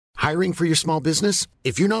Hiring for your small business?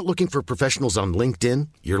 If you're not looking for professionals on LinkedIn,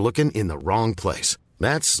 you're looking in the wrong place.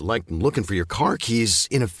 That's like looking for your car keys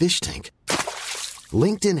in a fish tank.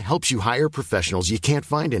 LinkedIn helps you hire professionals you can't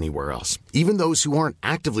find anywhere else, even those who aren't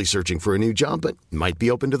actively searching for a new job but might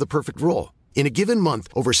be open to the perfect role. In a given month,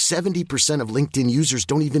 over 70% of LinkedIn users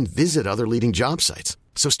don't even visit other leading job sites.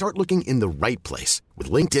 So start looking in the right place.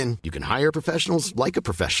 With LinkedIn, you can hire professionals like a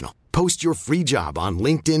professional. Post your free job on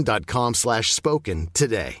linkedin.com/spoken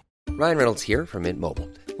today. Ryan Reynolds here from Mint Mobile.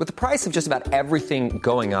 With the price of just about everything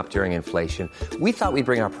going up during inflation, we thought we'd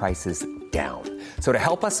bring our prices down. So to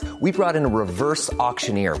help us, we brought in a reverse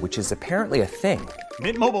auctioneer, which is apparently a thing.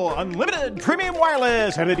 Mint Mobile Unlimited Premium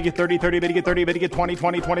Wireless. How to get 30, 30, bit to get 30, bit to get 20,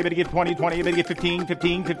 20, 20, bit to get 20, 20, bit to get 15,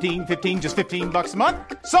 15, 15, 15, just $15 a month?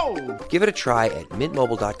 Sold! Give it a try at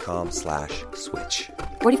mintmobile.com/switch.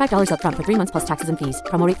 $45 up front for 3 months plus taxes and fees.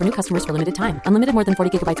 Promo rate for new customers for limited time. Unlimited more than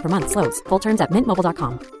 40 gigabytes per month. Slows full terms at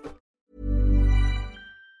mintmobile.com.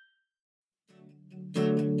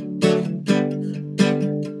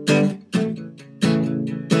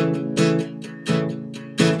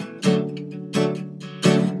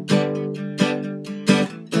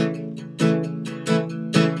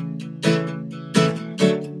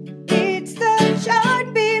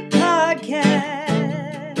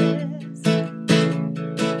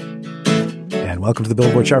 Welcome to the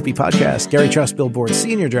Billboard Chart Beat Podcast. Gary Truss, Billboard's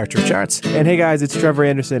Senior Director of Charts. And hey guys, it's Trevor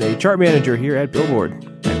Anderson, a chart manager here at Billboard.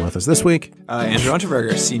 And with us this week, Andrew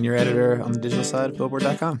Unterberger, Senior Editor on the digital side of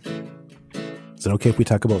Billboard.com. Is it okay if we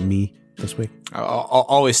talk about me this week?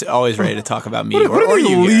 Always ready to talk about me. What are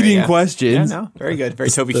the leading questions? Yeah, no, very good. Very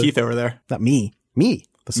Toby Keith over there. Not me. Me.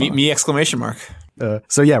 The song. Me exclamation mark.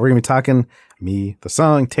 So yeah, we're going to be talking me, the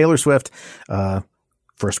song, Taylor Swift.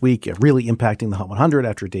 First week, really impacting the Hot 100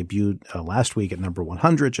 after it debuted last week at number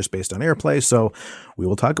 100, just based on airplay. So we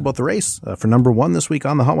will talk about the race for number one this week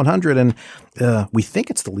on the Hot 100. And we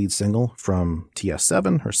think it's the lead single from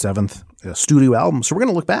TS7, her seventh studio album. So we're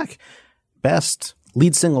going to look back. Best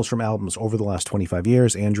lead singles from albums over the last 25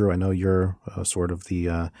 years. Andrew, I know you're sort of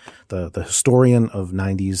the historian of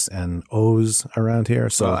 90s and O's around here.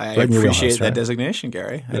 So well, I appreciate that designation,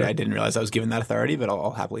 Gary. Yeah. I didn't realize I was given that authority, but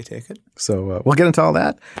I'll happily take it. So we'll get into all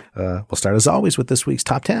that. We'll start, as always, with this week's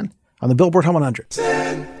Top 10 on the Billboard Hot 100.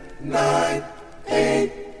 10, 9,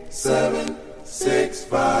 8, 7, 6,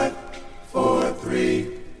 5, 4, 3,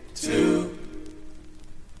 2,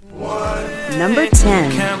 1. Number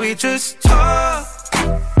 10. Can we just talk?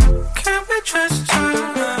 Can we just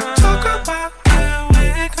talk about where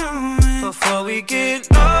we're going before we get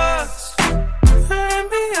lost? And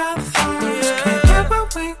be our thoughts. Can't get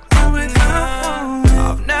what we want without one.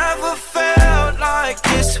 I've never felt like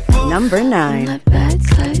this before. Number 9. I'm that bad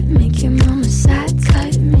type, make your mama sad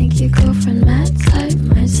type, make your girlfriend mad type,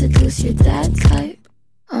 might seduce your dad type.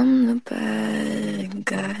 I'm the bad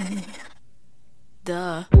guy.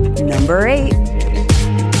 Duh. Number 8.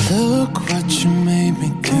 Look what you made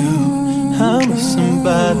me do. I'm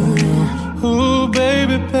somebody new. Ooh,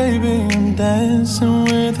 baby, baby, I'm dancing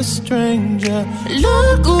with a stranger.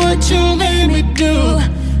 Look what you made me do.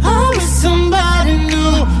 I'm somebody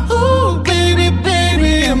new. Ooh, baby,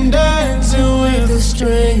 baby, I'm dancing with a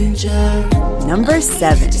stranger. Number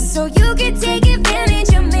 7. So you can take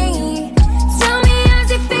advantage of me. Tell me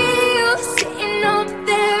how's it feel sitting up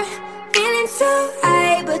there, feeling so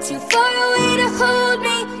high, but too far away to hold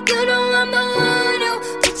me. You know I'm the one who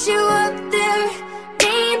put you up there.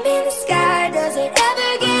 Name in the sky, does it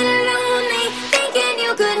ever get lonely? Thinking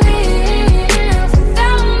you could live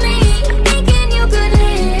without me. Thinking you could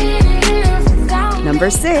live without me. Number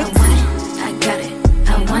 6. I want it, I got it. I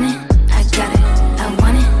want it, I got it. I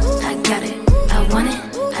want it, I got it. I want it,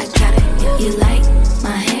 I got it. You like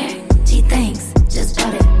my hair? Gee, thanks, just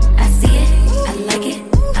bought it. I see it, I like it.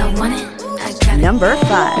 I want it, I got it. Number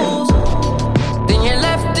 5. Then you're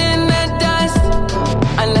left in the dust,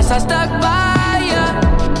 unless I stuck by you.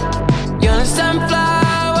 You're a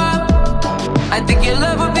sunflower. I think your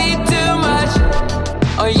love would be too much,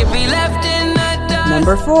 or you'd be left in the dust.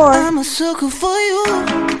 Number 4. I'm a sucker for you.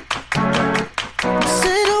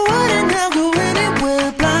 Say the word and I'll go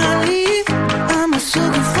anywhere blindly. I'm a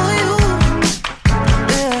sucker for you.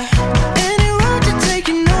 Yeah, any road you take,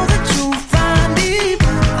 you know that you'll find me.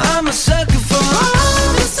 I'm a sucker for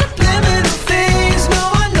all the subliminal things no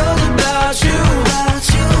one knows about you, about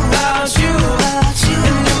you, about you, about you.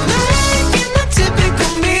 And you're making the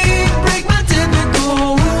typical me break my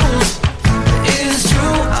typical rules. It's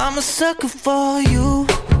true, I'm a sucker for you.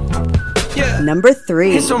 Yeah. Number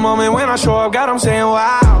 3. It's a moment when I show up, God, I'm saying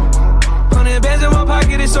wow. 100 bands in my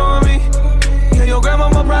pocket, it's on me. Yeah, your grandma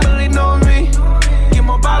probably know me. Get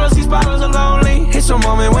more bottles, these bottles are lonely. It's a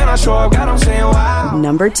moment when I show up, God, I'm saying wow.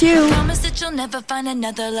 Number 2. Promise that you'll never find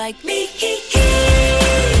another like me.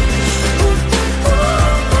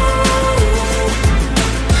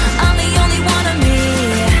 I'm the only one of me.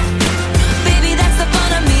 Baby, that's the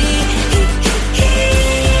fun of me.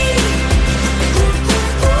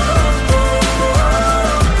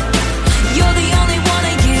 You're the only one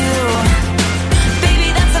of you.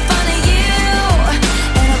 Baby, that's the fun of you.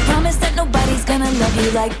 And I promise that nobody's gonna love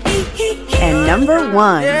you like me. And number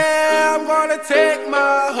 1. Yeah, I'm gonna take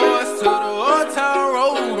my horse to the old town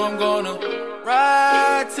road. I'm gonna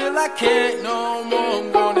ride till I can't no more.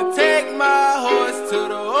 I'm gonna take my horse to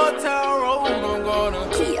the old town road. I'm gonna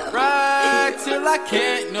ride till I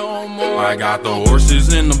can't no more. I got the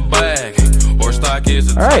horses in the bag. Horse stock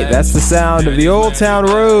is All right, that's the sound of the Old Town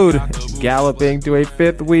Road galloping to a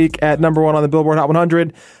 5th week at number 1 on the Billboard Hot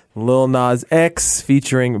 100. Lil Nas X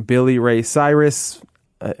featuring Billy Ray Cyrus.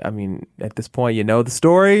 I mean, at this point, you know the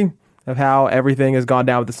story of how everything has gone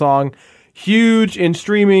down with the song. Huge in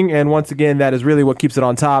streaming, and once again, that is really what keeps it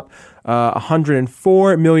on top.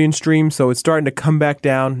 104 million streams, so it's starting to come back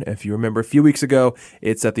down. If you remember a few weeks ago,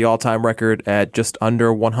 it's at the all-time record at just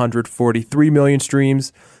under 143 million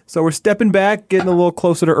streams. So we're stepping back, getting a little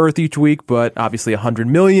closer to Earth each week, but obviously 100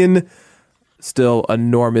 million, still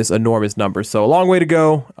enormous numbers. So a long way to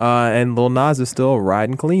go, and Lil Nas is still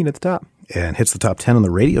riding clean at the top. And hits the top 10 on the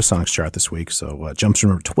radio songs chart this week. So jumps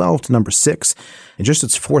from number 12 to number 6 in just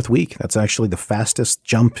its 4th week. That's actually the fastest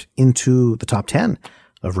jump into the top 10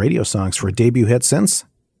 of radio songs for a debut hit since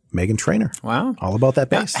Meghan Trainor. Wow. All about that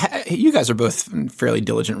bass. You guys are both fairly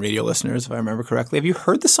diligent radio listeners, if I remember correctly. Have you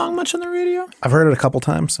heard the song much on the radio? I've heard it a couple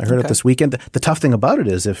times. I heard it this weekend. The tough thing about it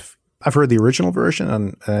is if I've heard the original version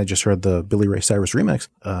and I just heard the Billy Ray Cyrus remix,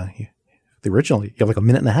 the original, you have like a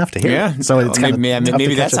minute and a half to hear. Yeah, so it's kind of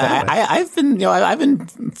maybe that's. I've been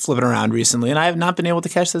flipping around recently, and I have not been able to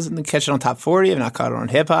catch it on top 40. I've not caught it on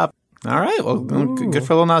hip hop. All right, well, good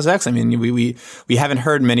for Lil Nas X. I mean, we haven't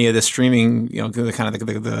heard many of the streaming, the kind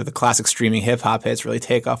of the classic streaming hip hop hits really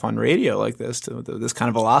take off on radio like this to this kind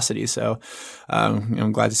of velocity. So,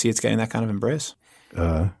 I'm glad to see it's getting that kind of embrace.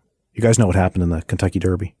 You guys know what happened in the Kentucky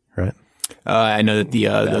Derby, right? I know that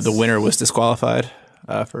the winner was disqualified.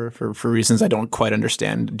 For reasons I don't quite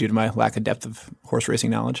understand due to my lack of depth of horse racing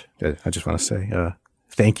knowledge. I just want to say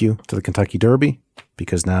thank you to the Kentucky Derby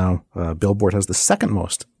because now Billboard has the second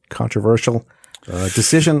most controversial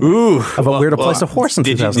decision of where to place a horse in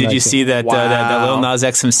 2019. Did you see that Lil Nas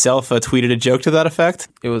X himself tweeted a joke to that effect?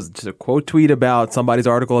 It was just a quote tweet about somebody's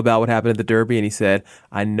article about what happened at the Derby, and he said,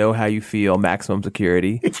 "I know how you feel, maximum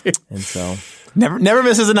security." And so... Never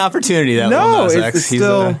misses an opportunity, Lil Nas X. He's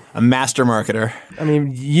still a master marketer. I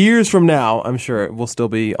mean, years from now, I'm sure we'll still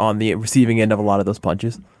be on the receiving end of a lot of those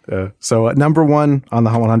punches. So number 1 on the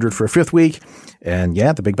Hot 100 for a 5th week. And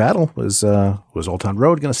yeah, the big battle was Old Town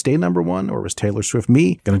Road going to stay number 1, or was Taylor Swift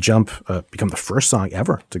Me going to become the first song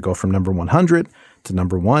ever to go from number 100 to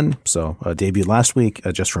number 1? So debuted last week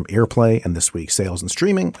just from airplay, and this week sales and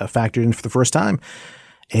streaming factored in for the first time.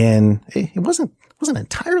 And it wasn't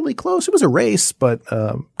entirely close. It was a race, but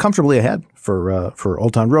comfortably ahead for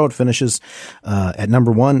Old Town Road. Finishes at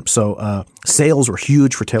number 1. So sales were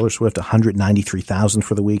huge for Taylor Swift, 193,000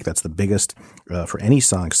 for the week. That's the biggest for any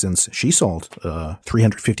song since she sold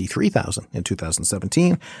 353,000 in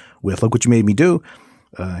 2017 with Look What You Made Me Do.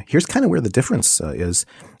 Here's kind of where the difference is.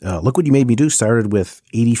 Look What You Made Me Do started with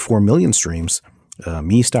 84 million streams.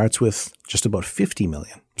 Me starts with just about 50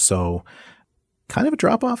 million. So kind of a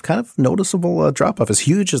drop-off, kind of noticeable drop-off. As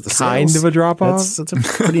huge as the sales. Kind of a drop-off? It's a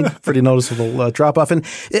pretty noticeable drop-off. And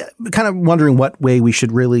kind of wondering what way we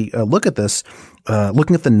should really look at this.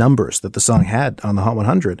 Looking at the numbers that the song had on the Hot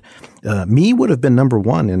 100, Me would have been number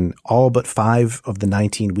 1 in all but 5 of the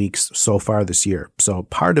 19 weeks so far this year. So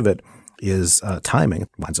part of it is timing. It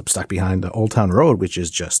winds up stuck behind Old Town Road, which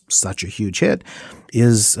is just such a huge hit,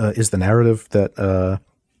 is the narrative that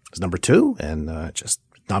is number 2 and just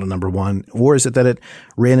not a number 1, or is it that it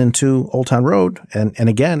ran into Old Town Road? And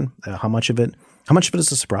again, how much of it is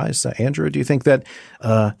a surprise? Andrew, do you think that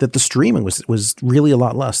that the streaming was really a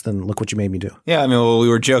lot less than Look What You Made Me Do? Yeah, I mean, we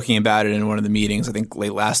were joking about it in one of the meetings, I think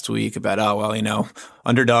late last week, about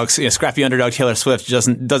underdogs, scrappy underdog Taylor Swift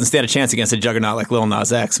doesn't stand a chance against a juggernaut like Lil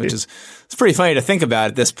Nas X, which is it's pretty funny to think about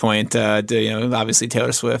at this point. Obviously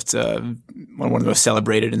Taylor Swift, one of the most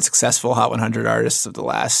celebrated and successful Hot 100 artists of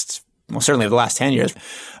certainly of the last 10 years.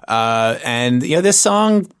 And this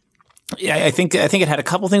song, I think it had a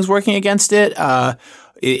couple things working against it.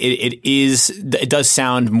 it does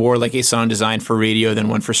sound more like a song designed for radio than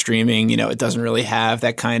one for streaming. You know, it doesn't really have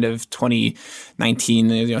that kind of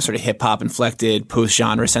 2019, sort of hip hop inflected post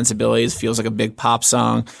genre sensibilities. It feels like a big pop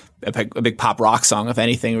song, a big pop rock song, if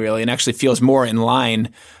anything, really, and actually feels more in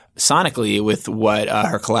line sonically with what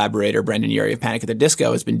her collaborator Brendan Urie of Panic at the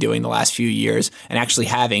Disco has been doing the last few years, and actually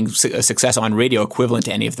having a success on radio equivalent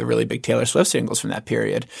to any of the really big Taylor Swift singles from that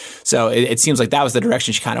period. So it seems like that was the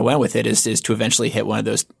direction she kind of went with it, is to eventually hit one of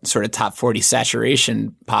those sort of top 40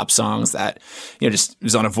 saturation pop songs that, just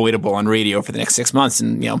is unavoidable on radio for the next 6 months.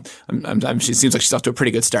 And, she seems like she's off to a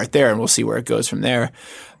pretty good start there, and we'll see where it goes from there.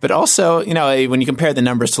 But also, when you compare the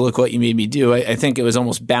numbers to Look What You Made Me Do, I think it was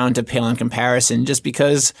almost bound to pale in comparison, just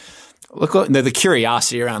because the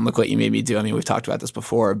curiosity around Look What You Made Me Do. I mean, we've talked about this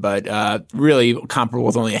before, but really comparable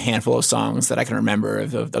with only a handful of songs that I can remember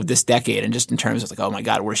of this decade. And just in terms of like, oh my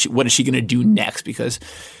God, what is she going to do next? Because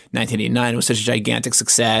 1989 was such a gigantic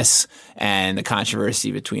success, and the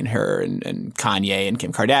controversy between her and Kanye and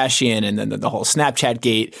Kim Kardashian, and then the whole Snapchat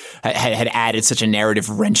gate had added such a narrative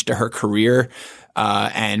wrench to her career.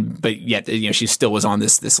 But yet, she still was on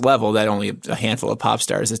this level that only a handful of pop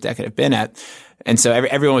stars this decade have been at. And so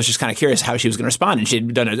everyone was just kind of curious how she was going to respond. And she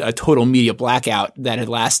had done a total media blackout that had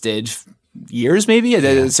lasted years,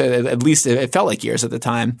 maybe. So at least it felt like years at the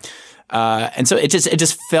time. And so it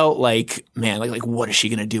just felt like, man, like what is she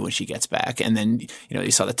going to do when she gets back? And then,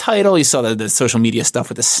 you saw the title, you saw the social media stuff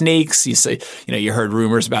with the snakes. You say, you heard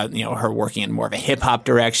rumors about, her working in more of a hip hop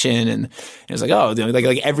direction. And it was like, oh,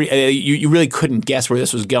 you really couldn't guess where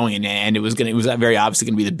this was going. And it was very obviously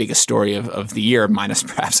going to be the biggest story of the year, minus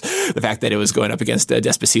perhaps the fact that it was going up against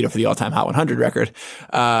Despacito for the all-time Hot 100 record.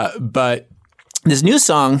 But this new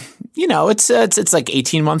song, it's like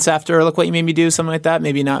 18 months after Look What You Made Me Do, something like that.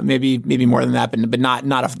 Maybe not, maybe more than that, but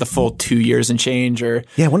not the full 2 years and change. Or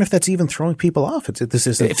I wonder if that's even throwing people off. It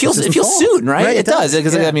feels soon, right? It does,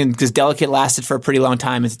 because yeah. because Delicate lasted for a pretty long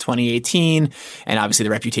time into 2018, and obviously the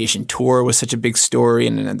Reputation tour was such a big story,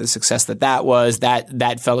 and the success that was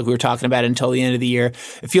that felt like we were talking about it until the end of the year.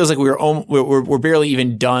 It feels like we're barely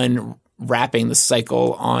even done wrapping the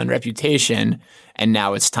cycle on Reputation, and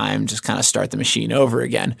now it's time to just kind of start the machine over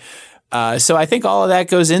again. So I think all of that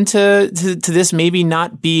goes into this maybe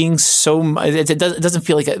not being so. It doesn't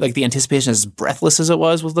feel like the anticipation is as breathless as it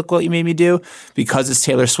was with Look What You Made Me Do, because it's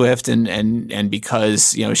Taylor Swift and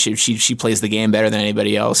because she plays the game better than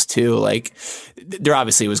anybody else too. Like there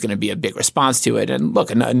obviously was going to be a big response to it. And look,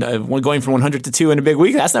 going from 100 to 2 in a big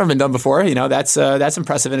week, that's never been done before. That's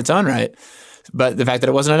impressive in its own right. But the fact that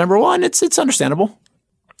it wasn't a number one, it's understandable.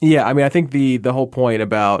 Yeah, I mean, I think the whole point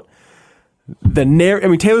about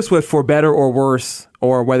Taylor Swift, for better or worse,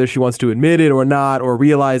 or whether she wants to admit it or not, or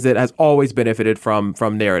realize it, has always benefited from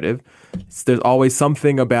narrative. There's always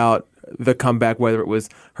something about the comeback, whether it was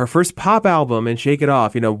her first pop album and Shake It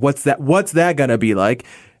Off. What's that gonna be like?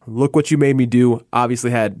 Look What You Made Me Do obviously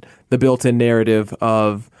had the built-in narrative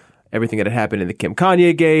of everything that had happened in the Kim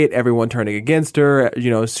Kanye gate, everyone turning against her.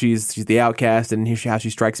 She's the outcast, and how she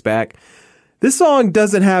strikes back. This song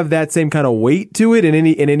doesn't have that same kind of weight to it in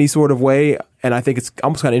any sort of way, and I think it's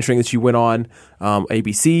almost kind of interesting that she went on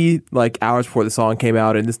ABC like hours before the song came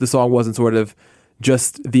out, and the song wasn't sort of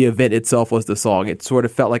just the event itself was the song. It sort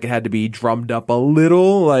of felt like it had to be drummed up a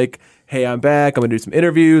little, like, hey, I'm back, I'm going to do some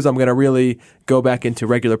interviews, I'm going to really go back into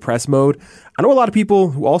regular press mode. I know a lot of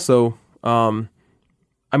people who also, the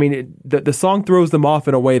song throws them off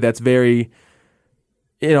in a way that's very...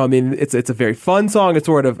 it's a very fun song. It's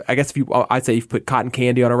sort of, I guess I'd say if you put Cotton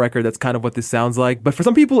Candy on a record, that's kind of what this sounds like. But for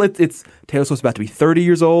some people, it's Taylor Swift's about to be 30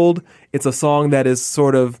 years old. It's a song that is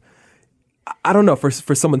sort of, I don't know, for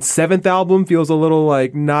someone's 7th album feels a little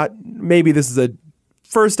like not, maybe this is a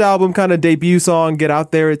first album kind of debut song, get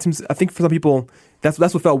out there. It seems, I think for some people, that's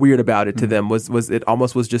what felt weird about it to them was it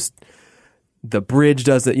almost was just, the bridge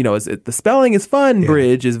doesn't, the spelling is fun. Yeah.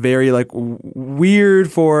 Bridge is very like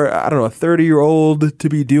weird for, I don't know, a 30-year-old to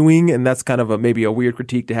be doing. And that's kind of maybe a weird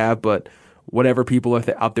critique to have, but whatever people are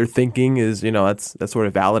out there thinking is, that's sort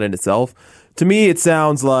of valid in itself. To me, it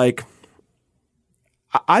sounds like,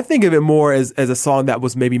 I think of it more as a song that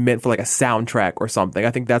was maybe meant for like a soundtrack or something.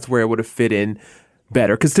 I think that's where it would have fit in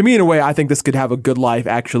better. Because to me, in a way, I think this could have a good life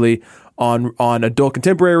actually on adult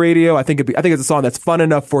contemporary radio. I think it's a song that's fun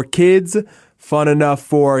enough for kids, fun enough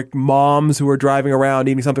for moms who are driving around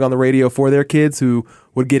needing something on the radio for their kids who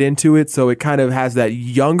would get into it. So it kind of has that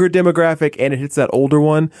younger demographic and it hits that older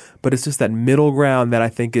one, but it's just that middle ground that I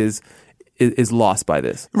think is is lost by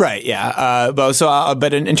this. Right. Yeah.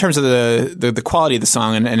 But in terms of the quality of the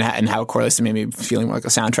song and how it correlates to maybe feeling like a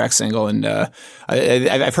soundtrack single, and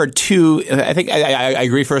I've heard two. I think I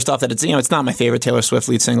agree. First off, that it's not my favorite Taylor Swift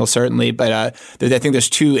lead single, certainly, but I think there's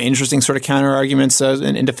two interesting sort of counter arguments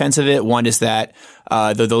in defense of it. One is that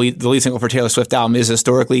the lead single for Taylor Swift album is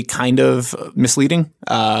historically kind of misleading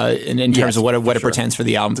in terms of what it pretends for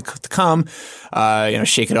the album to come.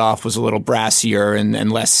 Shake It Off was a little brassier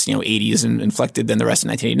and less 80s and inflected than the rest of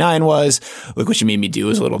 1989 was. Look What You Made Me Do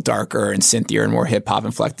is a little darker and synthier and more hip hop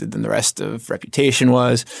inflected than the rest of Reputation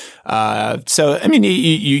was. So I mean,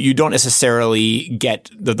 you don't necessarily get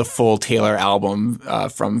the full Taylor album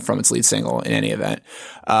from its lead single in any event.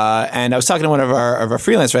 And I was talking to one of our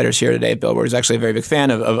freelance writers here today at Billboard, who's actually a very big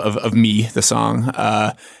fan of Me, the song,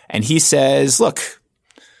 and he says, look,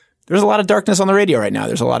 there's a lot of darkness on the radio right now.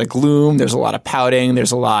 There's a lot of gloom. There's a lot of pouting.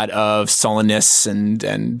 There's a lot of sullenness and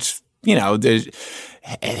there's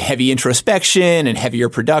heavy introspection and heavier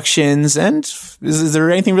productions. And is there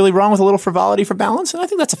anything really wrong with a little frivolity for balance? And I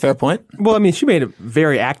think that's a fair point. Well, I mean, she made it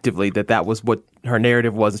very actively that was what her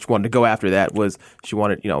narrative was. That she wanted to go after that was she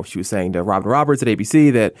wanted, she was saying to Robin Roberts at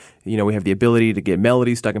ABC that, we have the ability to get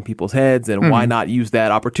melodies stuck in people's heads, and why not use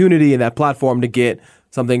that opportunity and that platform to get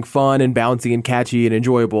something fun and bouncy and catchy and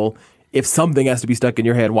enjoyable. If something has to be stuck in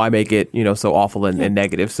your head, why make it, so awful and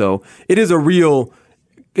negative? So it is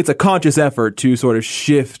it's a conscious effort to sort of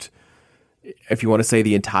shift, if you want to say,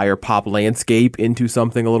 the entire pop landscape into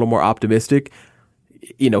something a little more optimistic.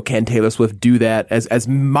 Can Taylor Swift do that? As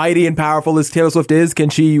mighty and powerful as Taylor Swift is, can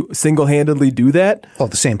she single-handedly do that? Well,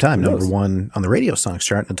 at the same time, number one on the radio songs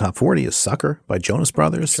chart in the top 40 is Sucker by Jonas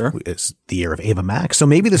Brothers. Sure. It's the year of Ava Max. So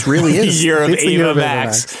maybe this really is year of Ava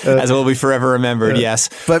Max, as will be forever remembered, yes.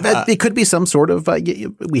 But it could be some sort of,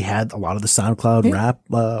 we had a lot of the SoundCloud rap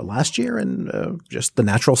last year and just the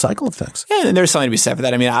natural cycle of things. Yeah, and there's something to be said for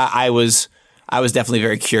that. I mean, I was definitely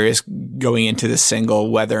very curious going into this single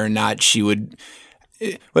whether or not she would –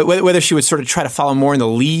 whether she would sort of try to follow more in the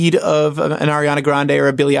lead of an Ariana Grande or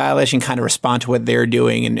a Billie Eilish and kind of respond to what they're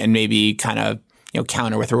doing and maybe kind of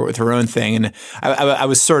counter with her own thing. And I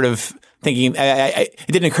was sort of thinking it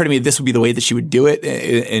didn't occur to me that this would be the way that she would do it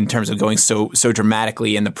in terms of going so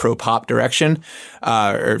dramatically in the pro pop direction.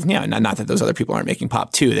 Not that those other people aren't making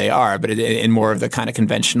pop too, they are, but in more of the kind of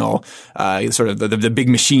conventional sort of the big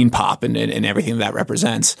machine pop and everything that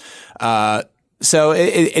represents. So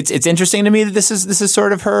it's interesting to me that this is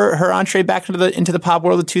sort of her entree back into the pop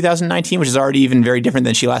world of 2019, which is already even very different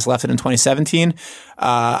than she last left it in 2017.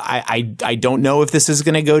 I don't know if this is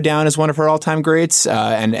going to go down as one of her all time greats,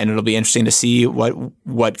 and it'll be interesting to see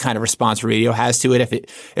what kind of response radio has to it.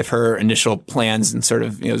 If her initial plans and sort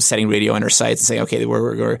of setting radio on her sights and saying, okay,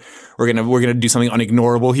 we're gonna do something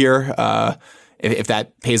unignorable here. If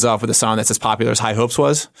that pays off with a song that's as popular as High Hopes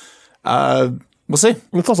was. We'll see.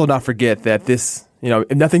 Let's also not forget that this,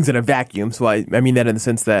 nothing's in a vacuum. So I mean that in the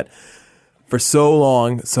sense that for so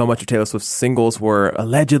long, so much of Taylor Swift's singles were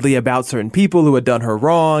allegedly about certain people who had done her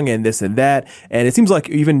wrong and this and that. And it seems like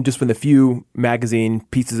even just from the few magazine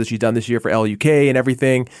pieces that she's done this year for LUK and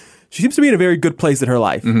everything, she seems to be in a very good place in her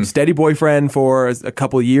life. Mm-hmm. Steady boyfriend for a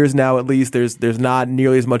couple of years now, at least. There's not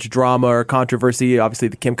nearly as much drama or controversy. Obviously,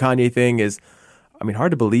 the Kim Kanye thing is,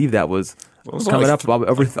 hard to believe that was coming up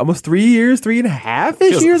over almost 3 years, 3.5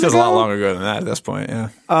 years ago. Feels a lot longer ago than that at this point, yeah.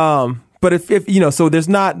 But if so there's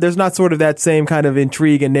not sort of that same kind of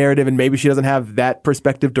intrigue and narrative, and maybe she doesn't have that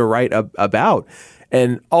perspective to write about.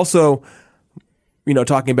 And also,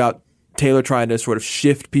 talking about Taylor trying to sort of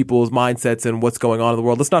shift people's mindsets and what's going on in the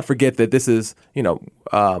world. Let's not forget that this is,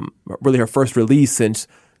 really her first release since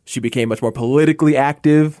she became much more politically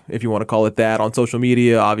active, if you want to call it that, on social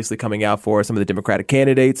media, obviously coming out for some of the Democratic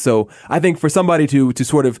candidates. So I think for somebody to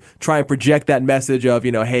sort of try and project that message of,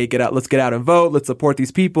 hey, let's get out and vote, let's support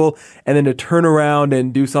these people, and then to turn around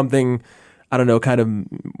and do something, I don't know, kind of,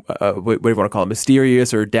 what do you want to call it,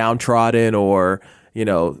 mysterious or downtrodden or,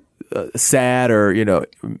 sad or,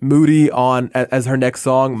 moody as her next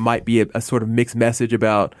song might be a sort of mixed message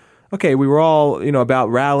about, okay, we were all, about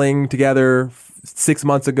rallying together 6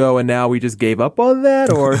 months ago, and now we just gave up on that?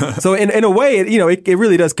 Or so in a way, it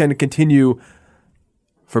really does kind of continue,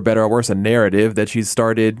 for better or worse, a narrative that she's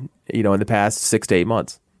started, in the past 6 to 8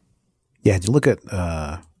 months. Yeah, to look at,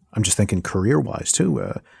 I'm just thinking career-wise too,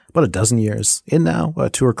 about a dozen years in now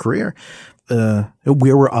to her career.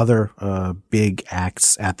 Where were other big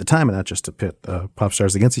acts at the time, and not just to pit pop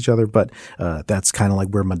stars against each other, but that's kind of like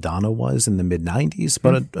where Madonna was in the mid-'90s,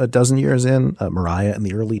 about a dozen years in, Mariah in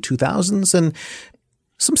the early 2000s, and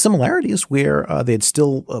some similarities where they'd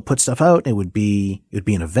still put stuff out. It would be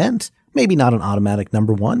an event, maybe not an automatic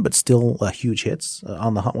number one, but still huge hits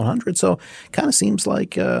on the Hot 100. So kind of seems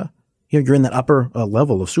like you're in that upper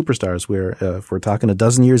level of superstars where if we're talking a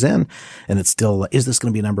dozen years in and it's still, is this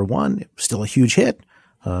going to be number one? Still a huge hit.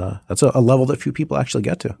 That's a level that few people actually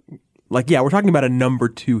get to. Like, yeah, we're talking about a number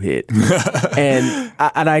 2 hit. and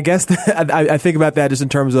I guess I think about that just in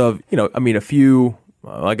terms of, a few,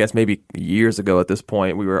 I guess maybe years ago at this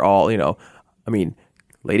point, we were all,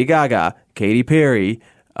 Lady Gaga, Katy Perry,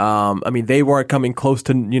 they weren't coming close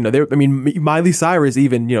to, Miley Cyrus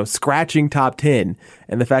even, scratching top 10.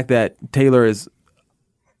 And the fact that Taylor is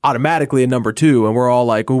automatically a number 2 and we're all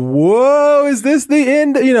like, whoa, is this the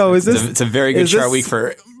end? Is this? It's a very good chart week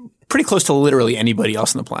for pretty close to literally anybody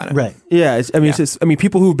else on the planet. Right. Yeah. It's just,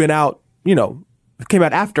 people who've been out, came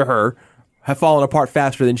out after her have fallen apart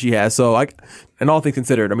faster than she has. So and all things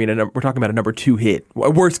considered, we're talking about a number 2 hit,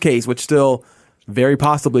 worst case, which still very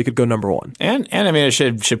possibly could go number 1. And it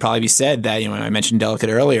should probably be said that, I mentioned Delicate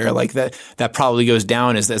earlier, like that probably goes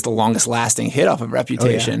down as the longest lasting hit off of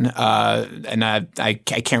Reputation. Oh, yeah. And I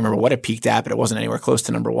can't remember what it peaked at, but it wasn't anywhere close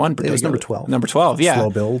to number 1. It was number 12. Number 12, yeah. Slow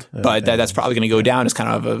build. But that's probably going to go down as kind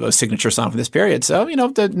of a signature song for this period. So,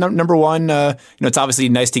 the number 1, it's obviously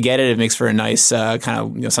nice to get it. It makes for a nice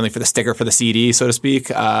kind of, something for the sticker for the CD, so to speak.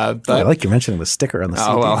 But I like you mentioning the sticker on the CD.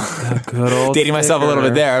 Oh, well. Good old dating myself a little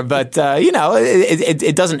bit there. But,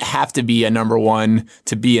 it doesn't have to be a number 1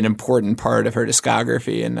 to be an important part of her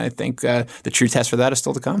discography, and I think the true test for that is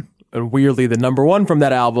still to come. And weirdly, the number 1 from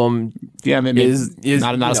that album, is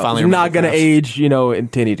not as finally not going to age, to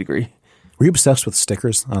any degree. Were you obsessed with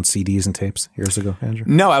stickers on CDs and tapes years ago, Andrew?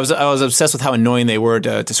 No, I was obsessed with how annoying they were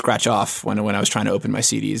to scratch off when I was trying to open my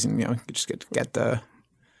CDs and just get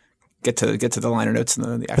to the liner notes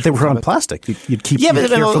and the actual. But they were on plastic. You'd keep. Yeah, but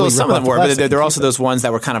some of them were. But there are also those ones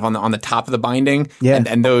that were kind of on the top of the binding. Yeah,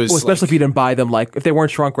 and those. Well, especially if you didn't buy them, like if they weren't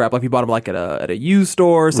shrunk wrap, like if you bought them like at a used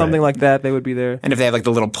store or something like that, they would be there. And if they have like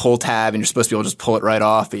the little pull tab, and you're supposed to be able to just pull it right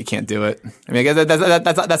off, but you can't do it. I guess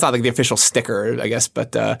that's not like the official sticker, I guess.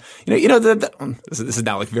 But this is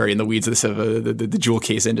now like very in the weeds of the jewel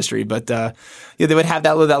case industry. But they would have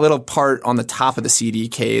that little part on the top of the CD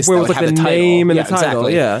case where that it was would like have the name and the title.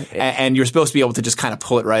 Exactly. Yeah, and you're supposed to be able to just kind of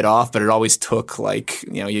pull it right off, but it always took like,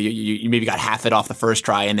 you maybe got half it off the first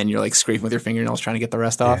try and then you're like scraping with your fingernails trying to get the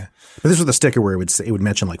rest off. But this was the sticker where it would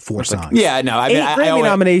mention like 4 songs. Yeah, no, I 8 mean, Grammy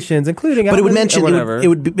nominations, including but it would mention whatever.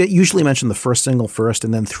 It usually mention the first single first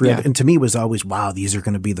and then 3. Yeah. And to me it was always, wow, these are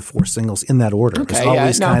going to be the 4 singles in that order. Okay, It's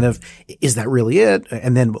always kind of, is that really it?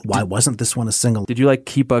 And then why wasn't this one a single? Did you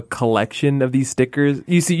keep a collection of these stickers?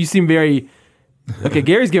 You seem very. Okay,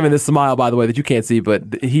 Gary's giving this smile, by the way, that you can't see,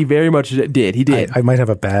 but he very much did. He did. I might have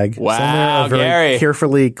a bag. Wow, somewhere, a very Gary.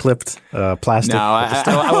 carefully clipped plastic. No,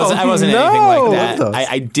 I wasn't anything like those.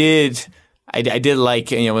 that. I did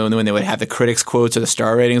like, when they would have the critics quotes or the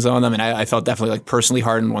star ratings on them, and I felt definitely like personally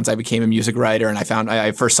hardened once I became a music writer, and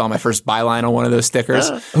I first saw my first byline on one of those stickers.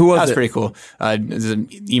 Who was it? That was pretty cool. There's an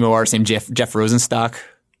emo artist named Jeff Rosenstock.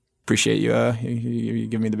 Appreciate you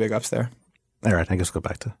giving me the big ups there. All right, I guess we'll go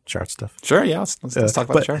back to chart stuff. Sure, yeah. Let's talk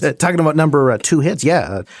about the charts. Talking about number 2 hits,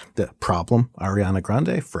 The Problem, Ariana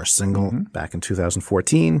Grande, first single back in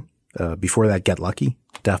 2014. Before that, Get Lucky,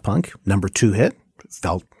 Daft Punk, number 2 hit.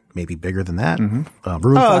 Felt maybe bigger than that. Maroon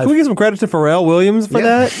 5. Can we give some credit to Pharrell Williams for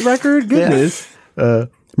that record? Goodness.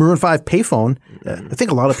 Maroon 5, Payphone. I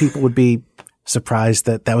think a lot of people would be surprised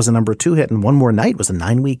that was a number 2 hit, and One More Night was a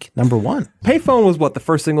 9-week number 1. Payphone was the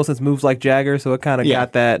first single since Moves Like Jagger, so it kind of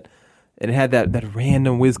got that. It had that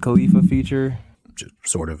random Wiz Khalifa feature.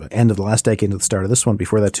 Sort of end of the last decade into the start of this one.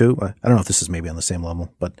 Before that, too. I don't know if this is maybe on the same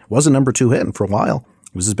level, but was a number 2 hit, and for a while,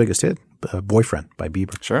 it was his biggest hit, Boyfriend by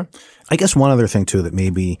Bieber. Sure. I guess one other thing, too, that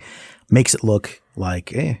maybe makes it look like,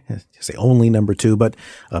 say only number 2, but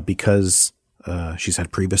because she's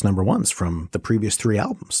had previous number 1s from the previous 3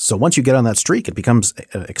 albums. So once you get on that streak, it becomes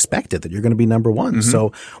expected that you're going to be number 1. Mm-hmm.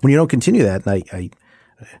 So when you don't continue that, and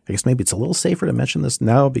I guess maybe it's a little safer to mention this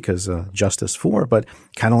now because Justice 4, but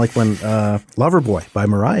kind of like when Loverboy by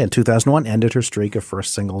Mariah in 2001 ended her streak of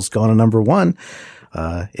first singles going to number 1.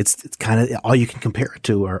 It's kind of all you can compare it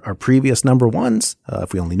to are previous number 1s.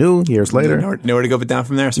 If we only knew years later. Nowhere to go but down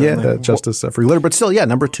from there. Certainly. Yeah, Justice for Glitter. But still,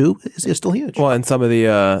 number 2 is still huge. Well, and some of the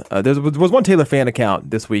there was one Taylor fan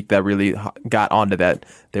account this week that really got onto that.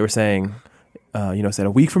 They were saying, said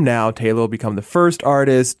a week from now, Taylor will become the first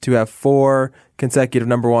artist to have 4 consecutive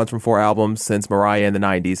number 1s from 4 albums since Mariah in the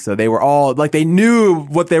 90s. So they were all they knew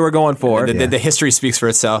what they were going for. The history speaks for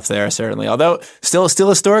itself there, certainly. Although still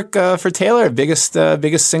historic for Taylor, biggest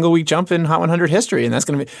single week jump in Hot 100 history, and that's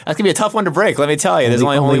gonna be a tough one to break. Let me tell you, there's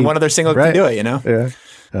only one other single that can do it. Yeah.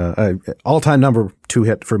 All-time number 2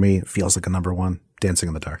 hit for me feels like a number 1. Dancing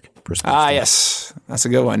in the Dark. Yes. That's a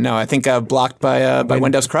good one. No, I think blocked by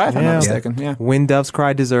When Doves Cry, if I'm not mistaken. Yeah. When Doves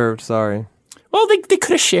Cry deserved, sorry. Well, they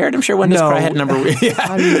could have shared. I'm sure When Doves Cry had a number.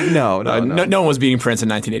 No one was beating Prince in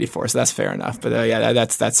 1984, so that's fair enough. But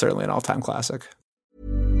that's certainly an all-time classic.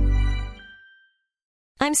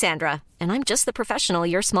 I'm Sandra, and I'm just the professional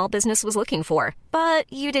your small business was looking for. But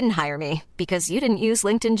you didn't hire me because you didn't use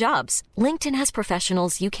LinkedIn Jobs. LinkedIn has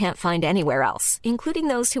professionals you can't find anywhere else, including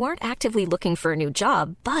those who aren't actively looking for a new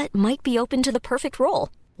job, but might be open to the perfect role,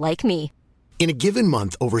 like me. In a given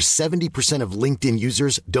month, over 70% of LinkedIn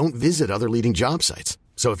users don't visit other leading job sites.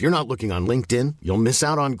 So if you're not looking on LinkedIn, you'll miss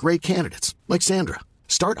out on great candidates like Sandra.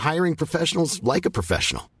 Start hiring professionals like a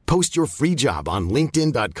professional. Post your free job on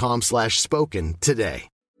linkedin.com/spoken today.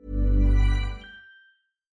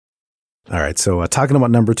 All right, so talking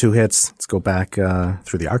about number 2 hits, let's go back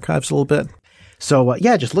through the archives a little bit. So,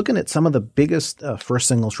 just looking at some of the biggest first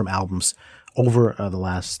singles from albums over the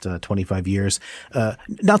last 25 years.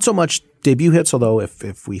 Not so much debut hits, although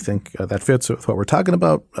if we think that fits with what we're talking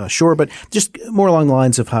about, sure, but just more along the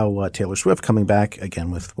lines of how Taylor Swift coming back,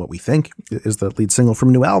 again, with what we think is the lead single from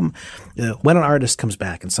a new album. When an artist comes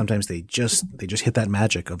back, and sometimes they just hit that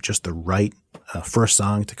magic of just the right first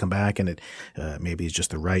song to come back, and it maybe it's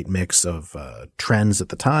just the right mix of trends at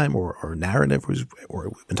the time or narrative or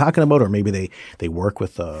we've been talking about, or maybe they work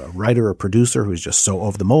with a writer or producer who's just so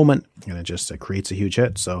of the moment, and it just creates a huge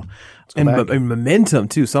hit. So and momentum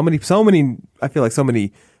too. So many. I feel like so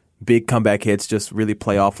many big comeback hits just really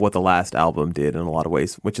play off what the last album did in a lot of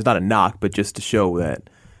ways, which is not a knock, but just to show that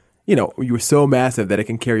you were so massive that it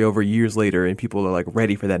can carry over years later, and people are like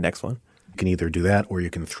ready for that next one. You can either do that, or you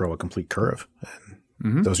can throw a complete curve.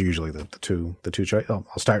 And those are usually the two choices. I'll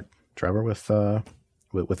start, Trevor, with that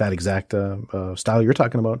exact style you're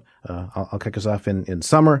talking about. I'll kick us off in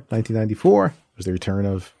summer 1994. It was the return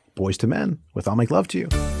of Boyz II Men with "I'll Make Love to You."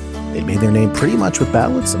 They made their name pretty much with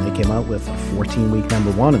ballads, and they came out with a 14-week number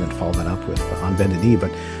 1, and then followed that up with "On Bended Knee."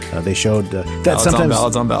 But they showed that ballads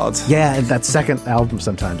sometimes on ballads. Yeah, and that second album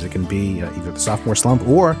sometimes it can be either the sophomore slump,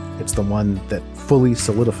 or it's the one that fully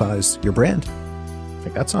solidifies your brand. I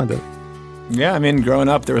think that song did it. Yeah, I mean, growing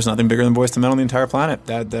up, there was nothing bigger than Boyz II Men on the entire planet.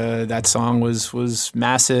 That song was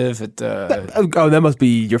massive. That must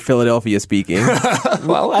be your Philadelphia speaking.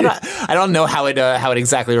 Well, I don't know how it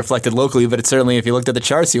exactly reflected locally, but it certainly, if you looked at the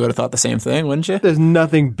charts, you would have thought the same thing, wouldn't you? There's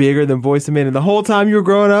nothing bigger than Boyz II Men. And the whole time you were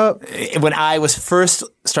growing up, when I was first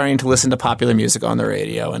starting to listen to popular music on the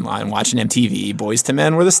radio and watching MTV, Boyz II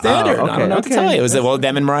Men were the standard. I don't know what to tell you. It was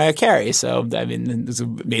them and Mariah Carey. So I mean,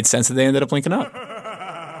 it made sense that they ended up linking up.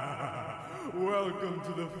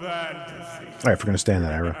 All right, if we're going to stay in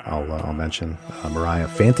that era, I'll mention Mariah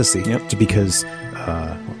Fantasy, because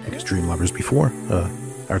I guess Dream Lovers before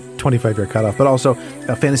our 25-year cutoff, but also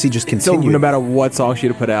Fantasy just continued. So no matter what song she'd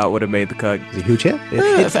have put out would have made the cut. It was a huge hit.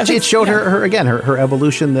 It showed her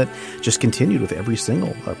evolution that just continued with every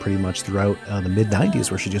single pretty much throughout the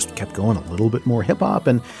mid-90s, where she just kept going a little bit more hip-hop,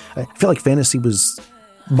 and I feel like Fantasy was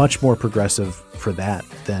much more progressive for that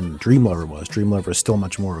than Dream Lover was. Dream Lover is still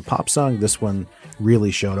much more of a pop song. This one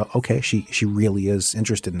really showed, okay, she really is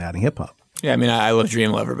interested in adding hip hop. Yeah, I mean, I love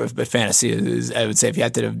Dream Lover, but Fantasy is, I would say, if you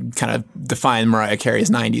had to kind of define Mariah Carey's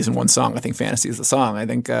 90s in one song, I think Fantasy is the song. I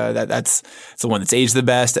think that's the one that's aged the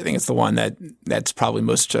best. I think it's the one that's probably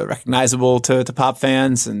most recognizable to pop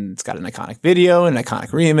fans, and it's got an iconic video, an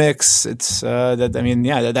iconic remix. It's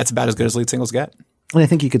that's about as good as lead singles get. And I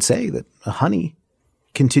think you could say that Honey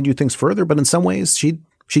continued things further, but in some ways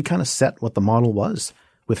she kind of set what the model was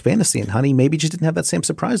with Fantasy, and Honey maybe just didn't have that same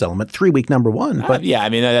surprise element. 3-week number 1, but I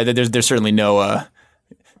mean, there's certainly no.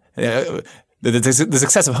 The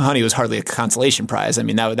success of Honey was hardly a consolation prize. I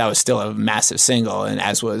mean, that was still a massive single, and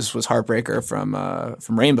as was Heartbreaker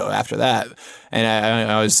from Rainbow after that. And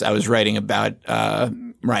I was writing about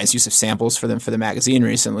Mariah's use of samples for the magazine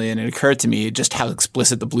recently, and it occurred to me just how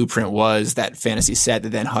explicit the blueprint was that Fantasy set, that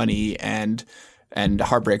then Honey and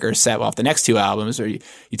Heartbreaker set off the next 2 albums, where you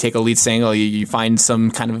take a lead single, you find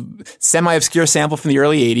some kind of semi-obscure sample from the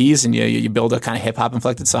early 80s, and you build a kind of hip-hop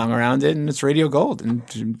inflected song around it, and it's radio gold, and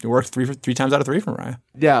it worked three times out of 3 for Mariah.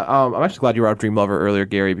 Yeah, I'm actually glad you brought up Dream Lover earlier,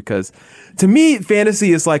 Gary, because to me,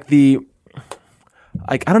 Fantasy is like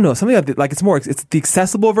I don't know, something like it's the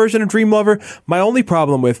accessible version of Dream Lover. My only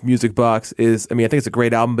problem with Music Box is, I mean, I think it's a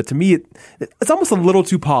great album, but to me, it's almost a little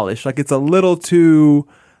too polished. Like, it's a little too,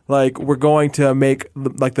 like, we're going to make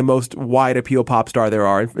like the most wide appeal pop star there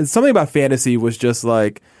are. And something about Fantasy was just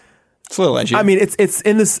like, it's a little edgy. I mean, it's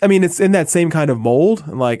in this. I mean, it's in that same kind of mold.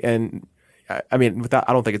 Like, and I mean,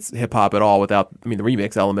 I don't think it's hip hop at all. Without, I mean, the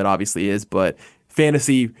remix element obviously is, but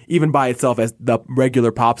Fantasy, even by itself as the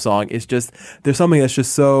regular pop song, is just, there's something that's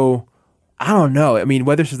just so, I don't know. I mean,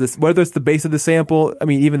 whether it's the bass of the sample, I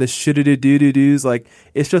mean, even the shoo-doo-doo-doo-doos, like,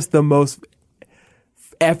 it's just the most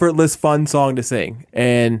effortless, fun song to sing.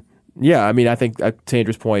 And yeah, I mean, I think to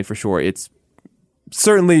Andrew's point, for sure, it's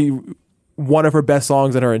certainly one of her best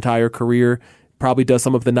songs in her entire career. Probably does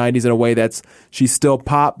some of the 90s in a way that's, she's still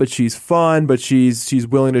pop, but she's fun, but she's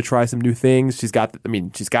willing to try some new things. She's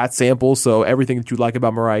got samples, so everything that you like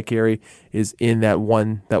about Mariah Carey is in that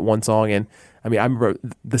one song. And I mean, I remember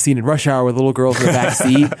the scene in Rush Hour with little girls in the back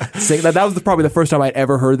seat singing. That was probably the first time I'd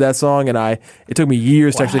ever heard that song, and it took me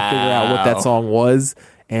years to actually figure out what that song was.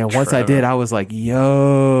 And once I did, I was like,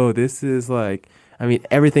 yo, this is like, I mean,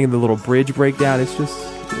 everything in the little bridge breakdown, it's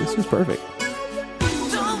just perfect.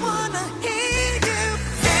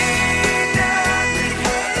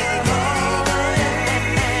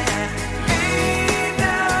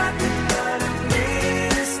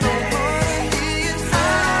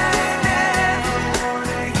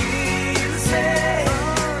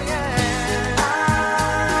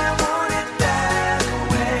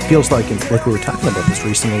 Feels like we were talking about this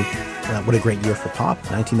recently, what a great year for pop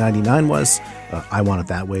 1999 was. I Want It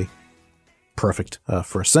That Way, perfect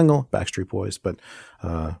for a single, Backstreet Boys. But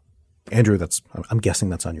Andrew, I'm guessing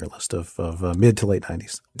that's on your list of mid to late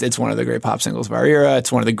 90s. It's one of the great pop singles of our era.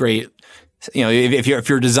 It's one of the great, if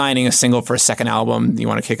you're designing a single for a second album, you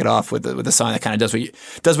want to kick it off with a song that kind of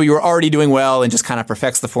does what you were already doing well and just kind of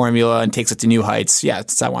perfects the formula and takes it to new heights. Yeah,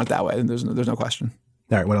 it's I Want It That Way. There's no question.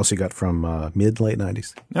 All right, what else you got from mid-late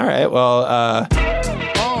 90s? All right, well, I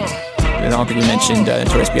don't think we mentioned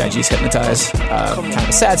Notorious B.I.G.'s Hypnotize. Kind of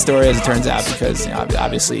a sad story, as it turns out, because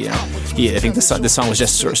obviously, I think the song was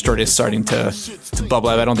just starting to bubble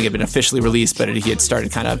up. I don't think it had been officially released, but he had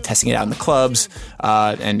started kind of testing it out in the clubs,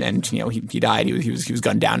 and he died. He was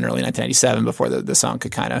gunned down in early 1997 before the song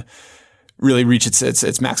could kind of really reach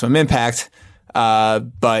its maximum impact.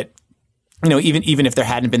 But even if there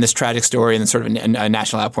hadn't been this tragic story and sort of a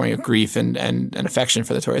national outpouring of grief and affection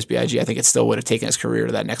for the Notorious B.I.G., I think it still would have taken his career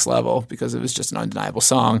to that next level because it was just an undeniable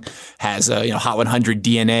song. Has Hot 100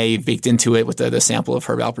 DNA baked into it with the sample of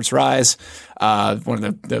Herb Alpert's Rise, one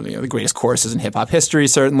of the greatest choruses in hip hop history,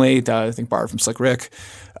 certainly. I think borrowed from Slick Rick.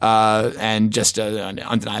 And just an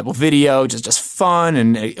undeniable video, just fun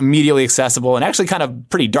and immediately accessible, and actually kind of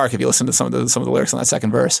pretty dark if you listen to some of the lyrics on that second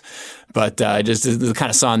verse. But just the kind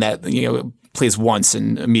of song that plays once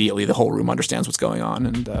and immediately the whole room understands what's going on,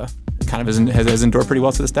 and kind of has endured pretty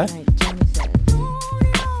well to this day.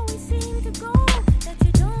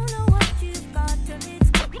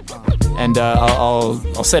 And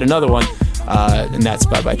I'll cite another one. And that's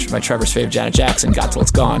by Trevor's fave, Janet Jackson, Got Till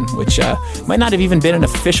It's Gone, which might not have even been an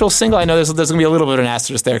official single. I know there's going to be a little bit of an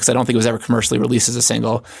asterisk there because I don't think it was ever commercially released as a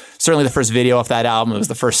single. Certainly the first video off that album, it was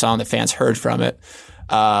the first song that fans heard from it.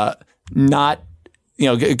 Not,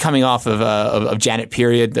 coming off of Janet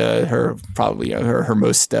period, her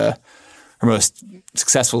most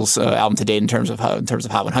successful album to date in terms of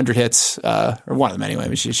Hot 100 hits, or one of them anyway. I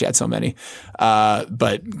mean, she had so many.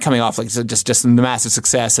 But coming off just the massive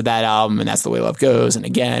success of that album, and That's the Way Love Goes, and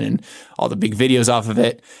Again, and all the big videos off of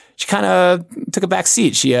it, she kind of took a back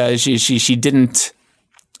seat. She didn't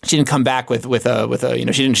come back with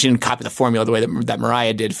she didn't copy the formula the way that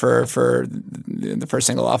Mariah did for the first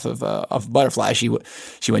single off of Butterfly. She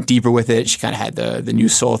went deeper with it. She kind of had the new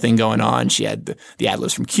soul thing going on. She had the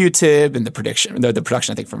ad-libs from Q-Tip and the production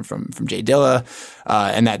I think from Jay Dilla,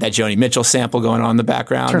 and that Joni Mitchell sample going on in the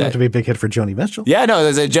background. Turned out to be a big hit for Joni Mitchell. Yeah, no,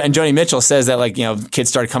 and Joni Mitchell says that kids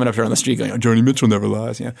started coming up to her on the street going, Joni Mitchell never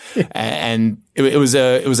lies, and it was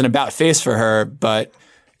an about face for her, but.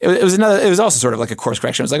 It was also sort of like a course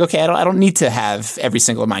correction. It was like, okay, I don't need to have every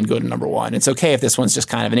single of mine go to number one. It's okay if this one's just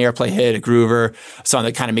kind of an airplay hit, a groover, a song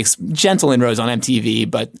that kind of makes gentle inroads on MTV,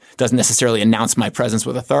 but doesn't necessarily announce my presence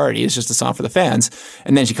with authority. It's just a song for the fans.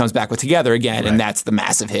 And then she comes back with Together Again, right. And that's the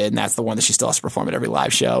massive hit, and that's the one that she still has to perform at every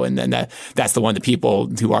live show. And then that's the one that people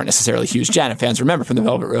who aren't necessarily huge Janet fans remember from the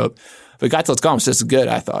Velvet Rope. But Got Till It's Gone was just as good,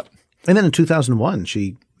 I thought. And then in 2001,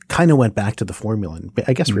 she kind of went back to the formula, and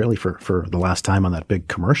I guess really for the last time on that big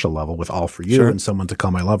commercial level with All For You sure. and Someone to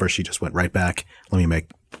Call My Lover, she just went right back. Let me make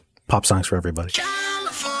pop songs for everybody. You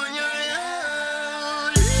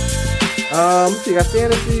got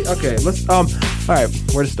Fantasy? Okay, let's all right,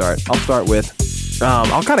 where to start? I'll start with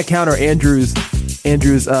I'll kind of counter Andrew's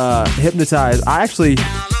Hypnotize. I actually,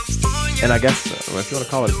 and I guess if you want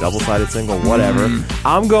to call it a double-sided single, whatever.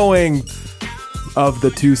 I'm going of the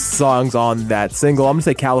two songs on that single, I'm going to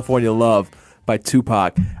say California Love by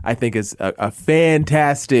Tupac, I think is a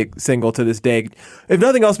fantastic single to this day. If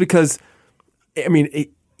nothing else, because, I mean,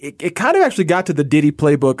 it kind of actually got to the Diddy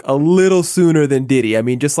playbook a little sooner than Diddy. I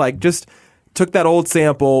mean, just took that old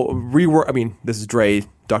sample, rework. I mean, this is Dre,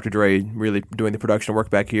 Dr. Dre, really doing the production work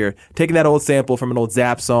back here, taking that old sample from an old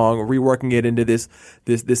Zapp song, reworking it into this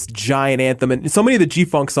giant anthem. And so many of the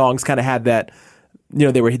G-Funk songs kind of had that. You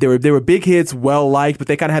know, they were big hits, well liked, but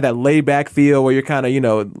they kind of had that laid back feel where you're kind of, you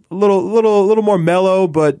know, a little more mellow,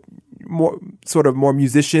 but more sort of more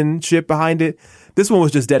musicianship behind it. This one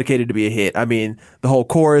was just dedicated to be a hit. I mean, the whole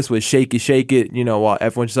chorus was "Shake It, Shake It," you know, while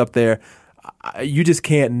everyone's just up there. You just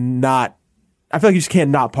can't not. I feel like you just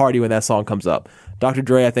can't not party when that song comes up. Dr.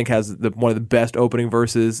 Dre, I think, has one of the best opening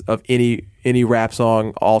verses of any rap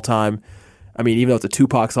song all time. I mean, even though it's a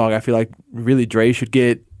Tupac song, I feel like really Dre should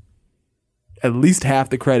get at least half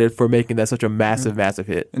the credit for making that such a massive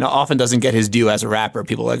hit. And often doesn't get his due as a rapper.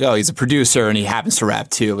 People are like, oh, he's a producer and he happens to rap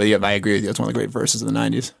too. But yeah, I agree with you. It's one of the great verses of the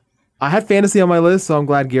 90s. I had Fantasy on my list, so I'm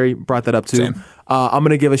glad Gary brought that up too. Same. I'm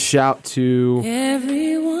going to give a shout to...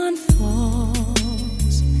 Everyone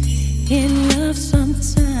falls in love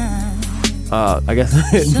sometimes. I guess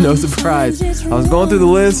no surprise. I was going through the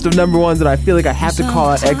list of number ones, and I feel like I have to call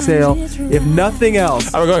out Exhale. If nothing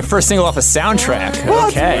else, we're going first single off a soundtrack. What?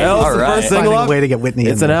 Okay, Well, all the right. first single Finding off. a way to get Whitney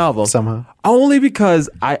It's in an there album somehow. Only because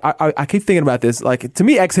I keep thinking about this. Like, to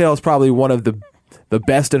me, Exhale is probably one of the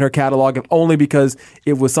best in her catalog, and only because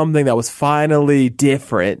it was something that was finally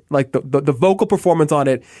different. Like the vocal performance on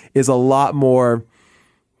it is a lot more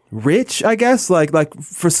rich, I guess. Like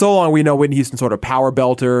for so long we know Whitney Houston sort of power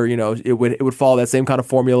belter, you know, it would follow that same kind of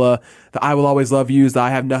formula. The I Will Always Love You's, the I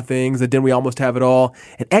Have Nothings, and Then We Almost Have It All.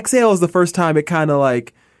 And Exhale is the first time it kind of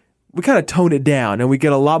like we kind of tone it down and we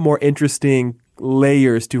get a lot more interesting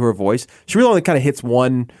layers to her voice. She really only kind of hits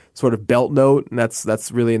one sort of belt note, and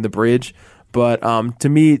that's really in the bridge. But to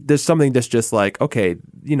me, there's something that's just like, okay,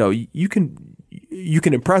 you know, you can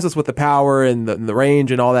impress us with the power and the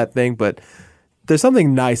range and all that thing, but there's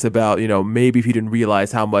something nice about, you know, maybe if you didn't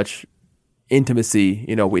realize how much intimacy,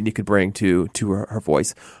 you know, Whitney could bring to her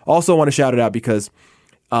voice. Also want to shout it out because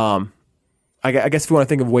I guess if you want to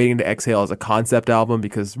think of Waiting to Exhale as a concept album,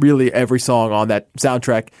 because really every song on that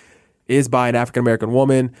soundtrack is by an African-American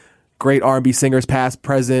woman, great R&B singers, past,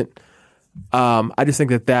 present. I just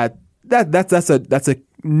think that's a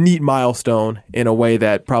neat milestone in a way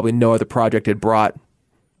that probably no other project had brought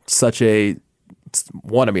such a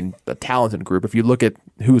talented group. If you look at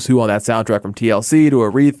who's who on that soundtrack, from TLC to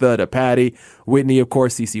Aretha to Patti, Whitney, of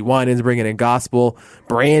course, CeCe Winans bringing in gospel,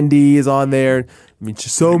 Brandy is on there. I mean,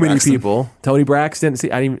 just so many people. Toni Braxton. See,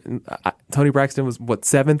 Toni Braxton was what,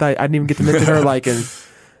 7th? I didn't even get to mention her. Like, and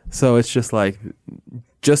so it's just like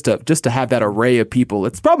just to have that array of people.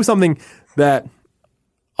 It's probably something that,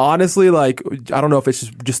 honestly, like, I don't know if it's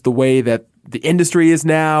just the way that the industry is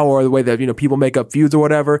now, or the way that, you know, people make up feuds or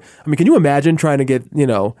whatever. I mean, can you imagine trying to get, you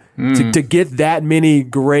know, to get that many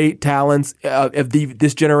great talents of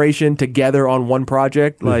this generation together on one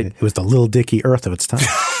project? Like, it was the Lil Dicky Earth of its time.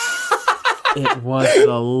 It was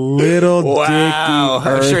the Little Dicky Earth.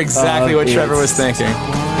 I'm sure exactly what Trevor was thinking.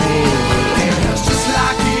 It's just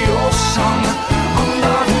like the ocean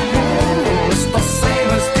under the moon. It's the same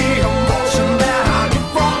as the emotion that I get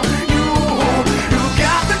from you. You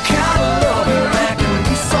got the kind of love that can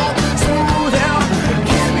be so smooth out.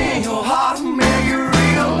 Give me your heart, make it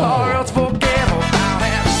real, or else forget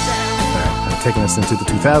about it. Taking us into the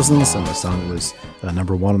 2000s, and the song was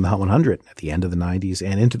number one on the Hot 100 at the end of the 90s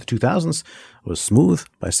and into the 2000s was Smooth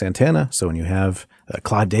by Santana. So when you have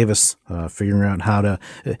Clive Davis figuring out how to,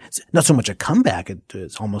 it's not so much a comeback,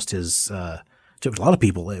 it's almost his, to a lot of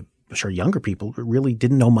people, I'm sure younger people, really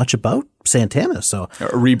didn't know much about Santana. So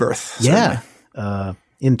A rebirth. yeah.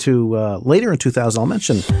 Into later in 2000, I'll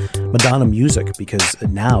mention Madonna Music, because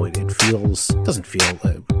now it doesn't feel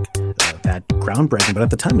that groundbreaking, but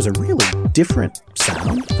at the time it was a really different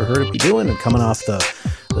sound for her to be doing, and coming off the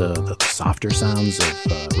softer sounds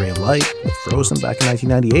of Ray of Light with Frozen back in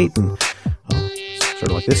 1998, and sort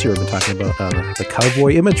of like this year we've been talking about the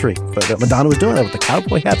cowboy imagery, but Madonna was doing that with the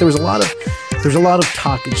cowboy hat. There was a lot of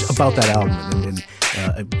talk about that album, and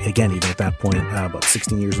again, even at that point, about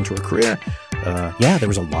 16 years into her career, there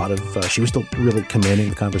was a lot of, she was still really commanding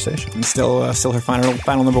the conversation. And still her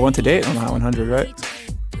final number one to date on the Hot 100, right?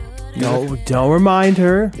 No, don't remind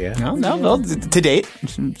her. Yeah. No, to date,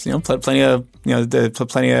 you know, plenty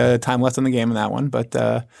of time left in the game in that one. But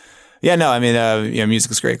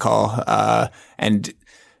music is a great call. And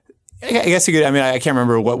I guess you could. I mean, I can't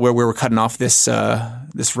remember where we were cutting off this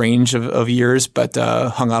range of years, but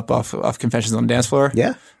hung up off Confessions on the Dance Floor.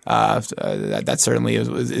 Yeah. That certainly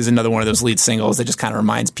is another one of those lead singles that just kind of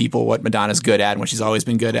reminds people what Madonna's good at and what she's always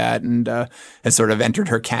been good at, and has sort of entered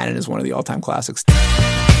her canon as one of the all-time classics.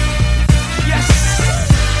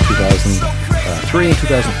 2003 and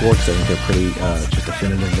 2004, because I think they're pretty just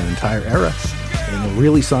definitive of the entire era. And they're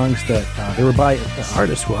really songs that they were by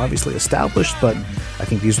artists who are obviously established, but I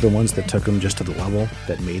think these are the ones that took them just to the level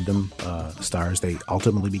that made them the stars they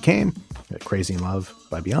ultimately became. Crazy in Love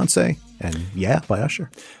by Beyonce and Yeah by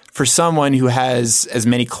Usher. For someone who has as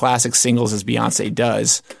many classic singles as Beyonce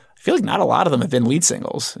does, I feel like not a lot of them have been lead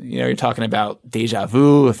singles. You know, you're talking about Deja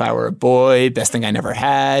Vu, If I Were a Boy, Best Thing I Never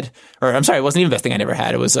Had. Or I'm sorry, it wasn't even Best Thing I Never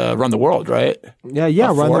Had. It was Run the World, right? Yeah,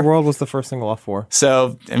 Run the World was the first single off 4.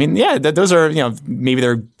 So, I mean, yeah, those are, maybe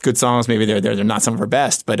they're good songs, maybe they're not some of her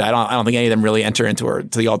best, but I don't think any of them really enter into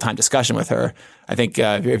the all-time discussion with her. I think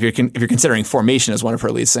if you're considering Formation as one of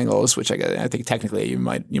her lead singles, which I think technically you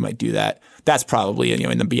might do that, that's probably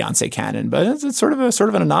in the Beyonce canon. But it's sort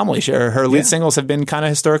of an anomaly. Her lead singles have been kind of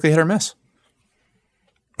historically hit or miss.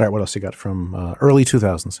 All right, what else you got from early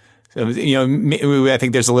 2000s? So, I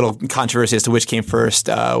think there's a little controversy as to which came first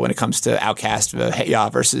when it comes to Outkast, Hey Ya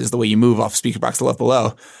versus The Way You Move off Speakerboxxx The Love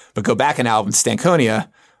Below. But go back an album, Stankonia,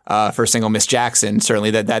 first single Miss Jackson,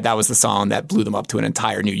 certainly that was the song that blew them up to an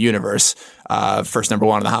entire new universe. First number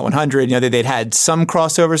 1 on the Hot 100. They'd had some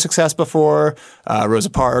crossover success before, Rosa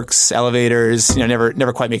Parks, Elevators,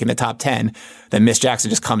 never quite making the top 10. Then Miss Jackson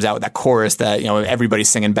just comes out with that chorus that everybody's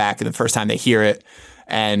singing back the first time they hear it.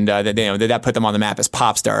 And that put them on the map as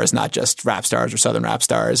pop stars, not just rap stars or Southern rap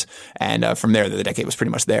stars. And from there, the decade was pretty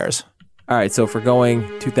much theirs. All right, so for going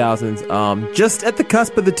 2000s, just at the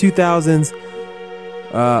cusp of the 2000s,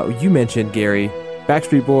 you mentioned, Gary,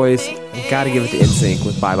 Backstreet Boys, gotta give it to NSYNC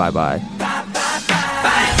with Bye Bye Bye.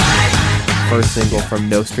 First single from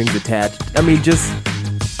No Strings Attached. I mean, just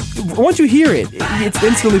once you hear it, it's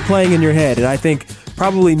instantly playing in your head. And I think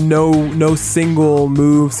probably no single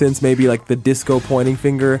move since maybe like the disco pointing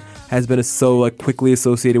finger has been so like quickly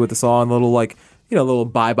associated with the song. Little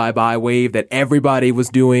bye bye bye wave that everybody was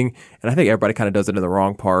doing, and I think everybody kind of does it in the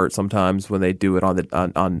wrong part sometimes when they do it on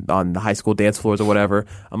the high school dance floors or whatever.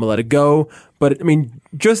 I'm gonna let it go, but I mean,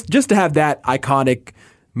 just to have that iconic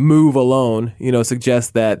move alone,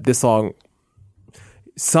 suggests that this song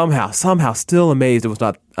somehow still amazed it was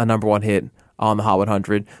not a number 1 hit on the Hot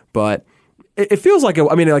 100, but it feels like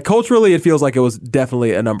culturally, it feels like it was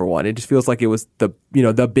definitely a number 1. It just feels like it was the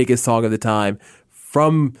biggest song of the time.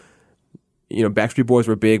 From Backstreet Boys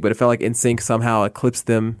were big, but it felt like NSYNC somehow eclipsed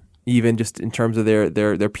them, even just in terms of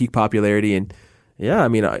their peak popularity. And yeah, I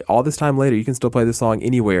mean, all this time later, you can still play this song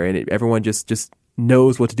anywhere, and everyone just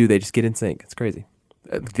knows what to do. They just get in sync. It's crazy.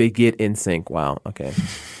 They get in sync. Wow. Okay.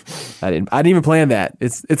 I didn't even plan that.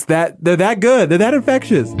 It's that they're that good. They're that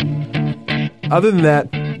infectious. Other than that,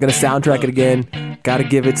 I'm gonna soundtrack it again. Gotta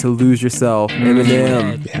give it to Lose Yourself,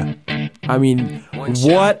 Eminem. Yeah. I mean,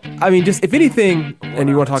 what? I mean, just if anything, and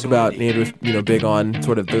you want to talk about Andrew's, big on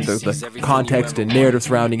sort of the context and narrative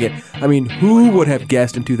surrounding it. I mean, who would have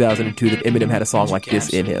guessed in 2002 that Eminem had a song like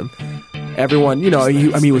this in him? Everyone,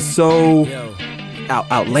 he was so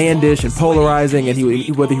outlandish and polarizing, and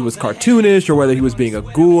whether he was cartoonish or whether he was being a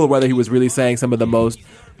ghoul or whether he was really saying some of the most,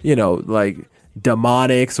 like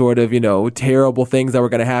demonic sort of, terrible things that were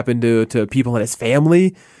going to happen to people in his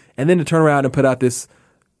family, and then to turn around and put out this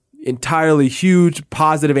entirely huge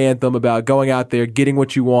positive anthem about going out there, getting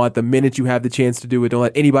what you want the minute you have the chance to do it. Don't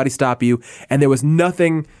let anybody stop you. And there was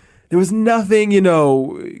nothing,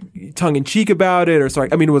 tongue in cheek about it, or sorry.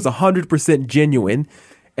 I mean, it was 100% genuine.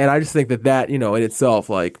 And I just think that in itself,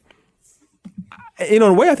 like, in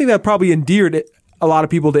a way, I think that probably endeared a lot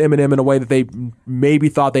of people to Eminem in a way that they maybe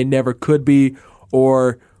thought they never could be,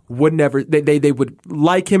 or would never, they would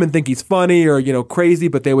like him and think he's funny or, crazy,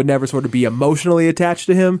 but they would never sort of be emotionally attached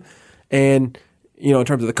to him. And, in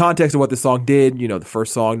terms of the context of what this song did, the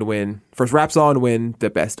first rap song to win the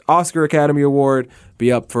Best Oscar Academy Award,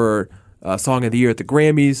 be up for Song of the Year at the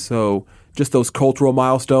Grammys. So just those cultural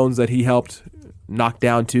milestones that he helped knock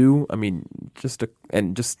down too. I mean, just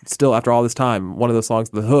still after all this time, one of those songs,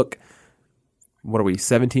 The Hook, what are we,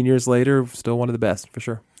 17 years later, still one of the best for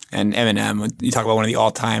sure. And Eminem, you talk about one of the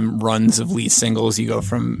all-time runs of lead singles. You go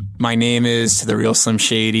from My Name Is to The Real Slim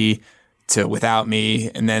Shady to Without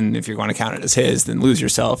Me, and then if you're going to count it as his, then Lose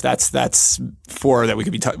Yourself. That's 4 that we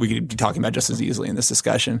could be talking about just as easily in this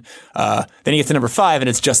discussion. Then you get to number 5, and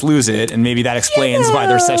it's Just Lose It, and maybe that explains why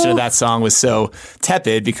the reception of that song was so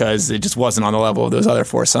tepid, because it just wasn't on the level of those other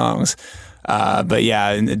 4 songs. But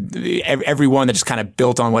yeah, everyone that just kind of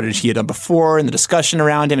built on what he had done before and the discussion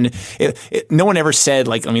around him. And no one ever said,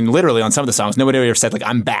 like, I mean, literally on some of the songs, nobody ever said, like,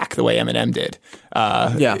 I'm back the way Eminem did.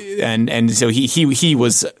 And so he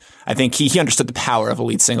was, I think he understood the power of a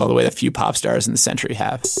lead single the way that few pop stars in the century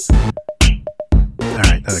have. All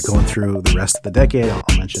right, going through the rest of the decade, I'll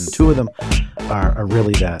mention two of them are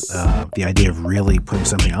really that the idea of really putting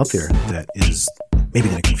something out there that is maybe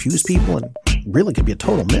going to confuse people and really could be a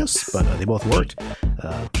total miss, but they both worked.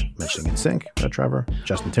 Mentioning NSYNC, Trevor,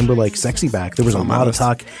 Justin Timberlake, Sexy Back. There was a lot of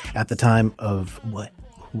talk at the time of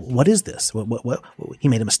what is this? What he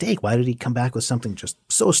made a mistake. Why did he come back with something just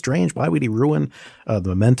so strange? Why would he ruin the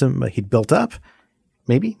momentum he'd built up?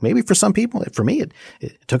 Maybe for some people. For me,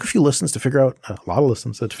 it took a few listens to figure out, a lot of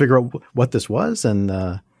listens to figure out what this was,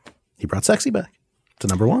 and he brought Sexy back to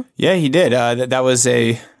number one. Yeah, he did. That was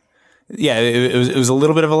it was a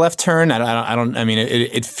little bit of a left turn.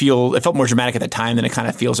 It felt more dramatic at the time than it kind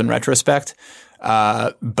of feels in retrospect.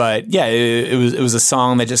 But yeah, it was a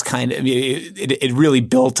song that just kind of, it really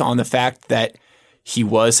built on the fact that he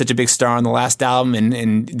was such a big star on the last album,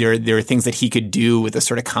 and there are things that he could do with a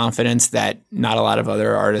sort of confidence that not a lot of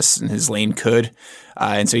other artists in his lane could.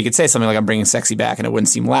 And so you could say something like, "I'm bringing Sexy back," and it wouldn't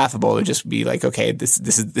seem laughable. It would just be like, okay, this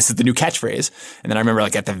is the new catchphrase. And then I remember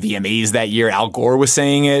like at the VMAs that year, Al Gore was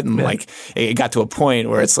saying it, and like it got to a point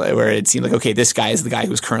where where it seemed like, okay, this guy is the guy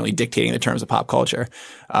who's currently dictating the terms of pop culture.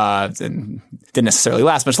 And didn't necessarily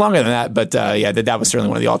last much longer than that, but that was certainly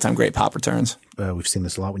one of the all-time great pop returns. We've seen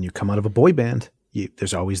this a lot when you come out of a boy band.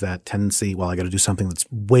 There's always that tendency, well, I got to do something that's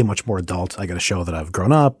way much more adult. I got to show that I've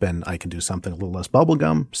grown up and I can do something a little less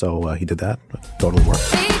bubblegum. So he did that. It totally worked.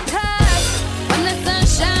 Because when the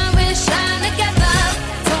sunshine will shine together,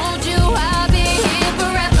 told you I'll be here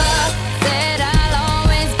forever, said I'll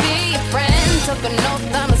always be your friend, took an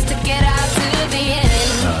oath I'ma stick it out to the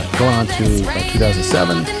end. Going on to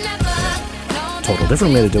 2007, total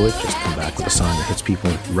different way to do it. Just come back with a song that hits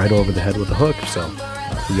people right over the head with a hook. So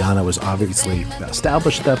Rihanna was obviously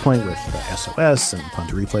established at that point with SOS and Pon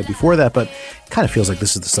de Replay before that, but it kind of feels like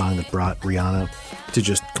this is the song that brought Rihanna to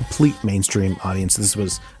just complete mainstream audience. This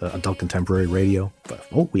was adult contemporary radio, but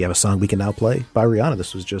we have a song we can now play by Rihanna.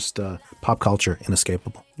 This was just pop culture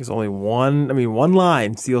inescapable. There's only one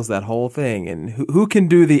line seals that whole thing, and who can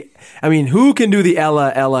do the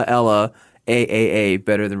Ella AAA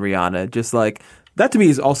better than Rihanna? Just like that to me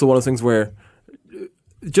is also one of those things where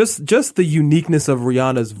just the uniqueness of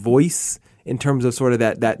Rihanna's voice in terms of sort of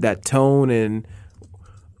that tone and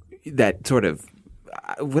that sort of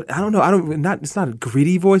it's not a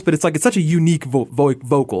gritty voice, but it's such a unique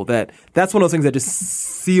vocal that's one of those things that just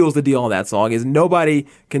seals the deal on that song. Is nobody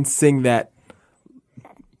can sing that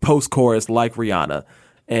post-chorus like Rihanna.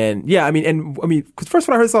 And yeah, because first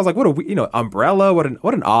when I heard this, I was like, Umbrella, what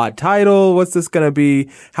an odd title. What's this going to be?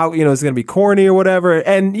 How, is it going to be corny or whatever?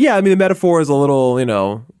 And yeah, the metaphor is a little,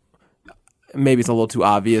 maybe it's a little too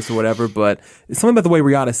obvious or whatever, but it's something about the way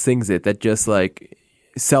Rihanna sings it that just like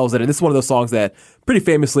sells it. And this is one of those songs that pretty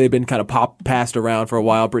famously have been kind of passed around for a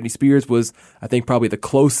while. Britney Spears was, I think, probably the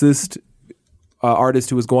closest artist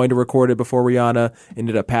who was going to record it before Rihanna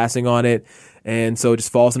ended up passing on it. And so it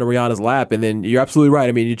just falls into Rihanna's lap. And then you're absolutely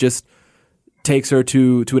right. It just takes her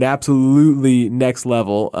to an absolutely next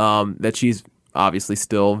level that she's obviously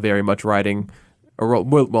still very much riding a role.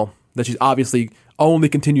 Well, that she's obviously only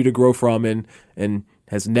continued to grow from and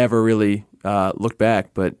has never really looked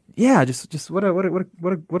back. But yeah, just what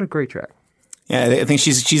a great track. Yeah, I think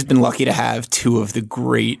she's been lucky to have two of the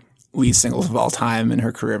great lead singles of all time in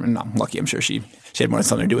her career. I'm lucky. I'm sure she had more than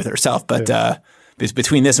something to do with it herself. But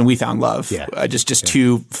between this and We Found Love, just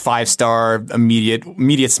two 5-star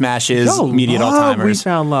immediate smashes, immediate all-timers. We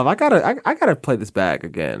Found Love. I gotta play this back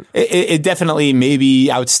again. It definitely maybe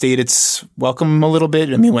outstayed its welcome a little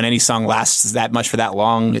bit. When any song lasts that much for that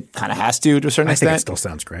long, it kind of has to a certain extent. I think it still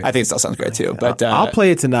sounds great. I think it still sounds great too. But I'll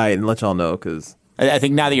play it tonight and let y'all know because I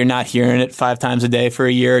think now that you're not hearing it 5 times a day for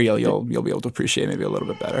a year, you'll be able to appreciate it maybe a little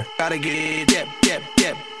bit better. Gotta get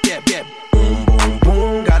boom, boom,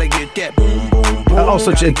 boom. Gotta get that boom, boom, boom.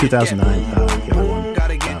 Also, in 2009, the other one,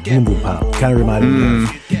 Boom Boom Pop, kind of reminded me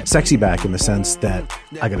of Sexy Back in the sense that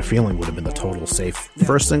I got a feeling would have been the total safe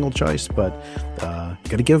first single choice, but got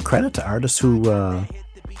to give credit to artists who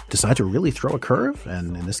decide to really throw a curve,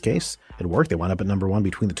 and in this case, it worked. They wound up at number one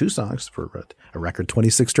between the two songs for a record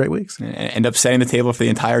 26 straight weeks. And end up setting the table for the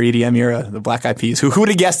entire EDM era, the Black Eyed Peas. Who would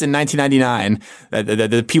have guessed in 1999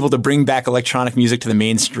 that the people to bring back electronic music to the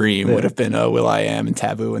mainstream would have been will.i.am and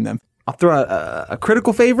Taboo and them. I'll throw out a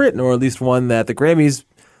critical favorite, or at least one that the Grammys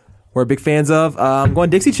were big fans of. I'm going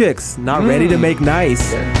Dixie Chicks, Not Ready to Make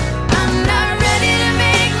Nice. I'm not ready to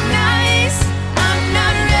make nice. I'm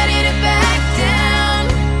not ready to back down.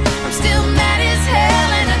 I'm still mad as hell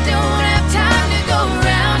and I don't have time to go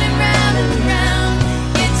round and round and round.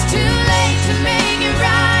 It's too late to make it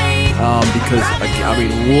right. Because,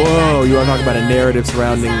 whoa, you want to talk about a narrative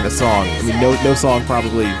surrounding the song. No song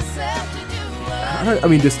probably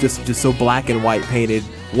just so black and white painted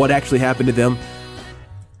what actually happened to them.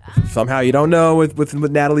 Somehow you don't know with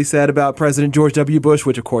what Natalie said about President George W. Bush,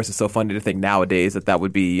 which of course is so funny to think nowadays that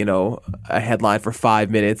would be, a headline for 5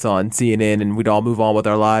 minutes on CNN and we'd all move on with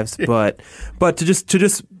our lives. But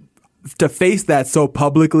to face that so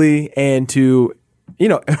publicly and to,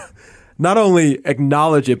 not only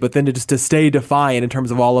acknowledge it, but then to stay defiant in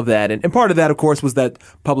terms of all of that. And part of that, of course, was that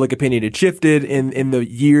public opinion had shifted in the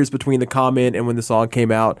years between the comment and when the song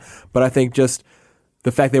came out. But I think just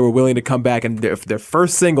the fact they were willing to come back and their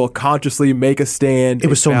first single consciously make a stand. It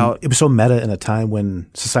was so meta in a time when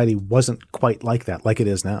society wasn't quite like that, like it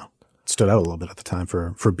is now. It stood out a little bit at the time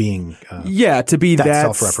for being to be that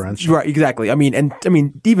self-referential. Right, exactly. I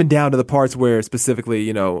mean, even down to the parts where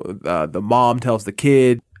specifically, the mom tells the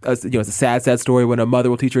kid, it's a sad story when a mother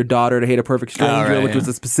will teach her daughter to hate a perfect stranger, which was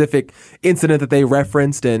a specific incident that they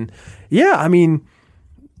referenced. And to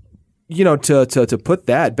put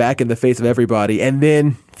that back in the face of everybody. And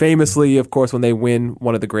then famously, of course, when they win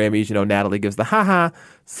one of the Grammys, Natalie gives the ha-ha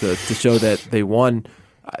to show that they won.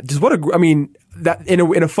 That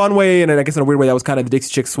in a fun way, and I guess in a weird way, that was kind of the Dixie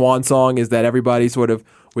Chicks swan song, is that everybody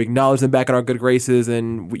we acknowledge them back in our good graces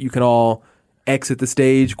and you can all exit the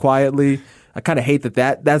stage quietly. I kind of hate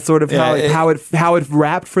that's sort of how it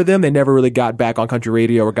wrapped for them. They never really got back on country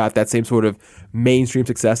radio or got that same sort of mainstream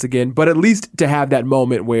success again. But at least to have that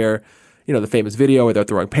moment where, the famous video where they're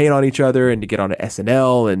throwing paint on each other and to get on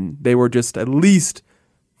SNL, and they were just at least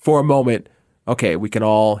for a moment, okay, we can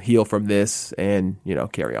all heal from this and,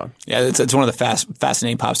 carry on. Yeah, it's one of the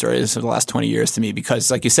fascinating pop stories of the last 20 years to me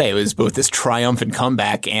because, like you say, it was both this triumphant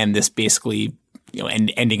comeback and this basically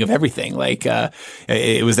ending of everything. Like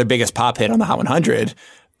it was their biggest pop hit on the Hot 100,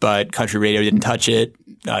 but country radio didn't touch it.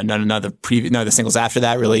 None of the singles after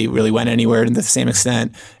that really went anywhere to the same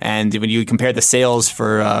extent. And when you compare the sales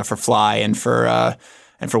for Fly and for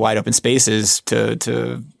Wide Open Spaces to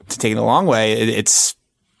Taking the Long Way, it's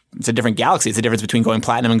a different galaxy. It's the difference between going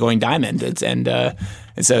platinum and going diamond.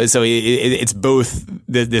 So it's both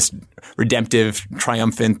this redemptive,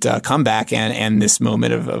 triumphant comeback and this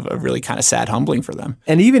moment of really kind of sad, humbling for them.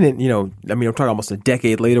 And even I'm talking almost a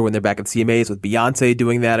decade later when they're back at CMAs with Beyonce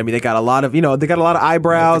doing that. They got a lot of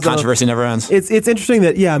eyebrows. The controversy never ends. It's interesting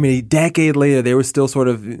that a decade later they were still sort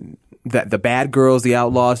of the bad girls, the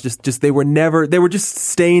outlaws. Just they were just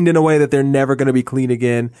stained in a way that they're never going to be clean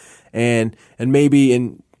again. And maybe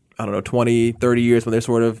in 20, 30 years when they're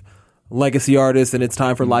sort of legacy artists and it's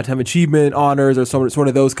time for lifetime achievement honors or sort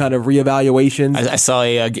of those kind of reevaluations. I saw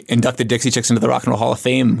inducted Dixie Chicks into the Rock and Roll Hall of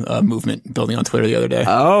Fame movement building on Twitter the other day.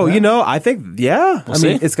 Oh, I think, We'll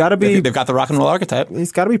see. It's got to be. They've got the rock and roll archetype.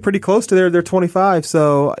 It's got to be pretty close to their 25.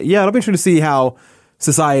 So, it'll be interesting to see how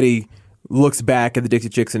society looks back at the Dixie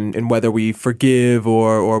Chicks and whether we forgive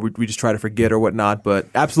or we just try to forget or whatnot. But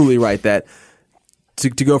absolutely right that to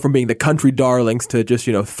go from being the country darlings to just,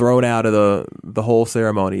 thrown out of the whole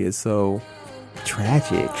ceremony is so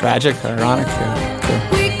tragic. Tragic, ironic.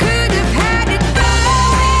 Yeah. We could have had it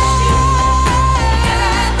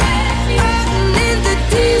all in the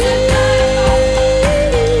deep.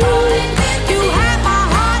 You have my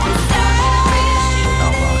heart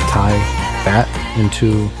I'll tie that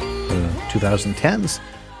into the 2010s.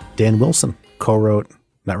 Dan Wilson co-wrote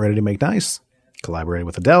Not Ready to Make Nice, collaborated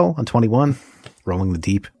with Adele on 21. Rolling the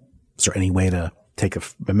Deep. Is there any way to take a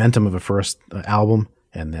momentum of a first album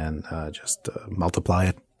and then just multiply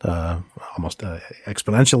it almost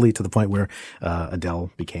exponentially to the point where Adele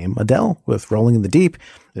became Adele with Rolling in the Deep?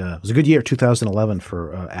 It was a good year, 2011,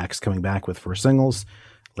 for acts coming back with first singles.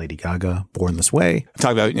 Lady Gaga, Born This Way.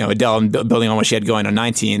 Talk about Adele and building on what she had going on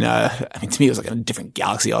 19. To me, it was like a different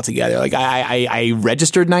galaxy altogether. Like I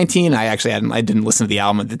registered 19. I didn't listen to the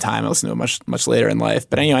album at the time. I listened to it much later in life.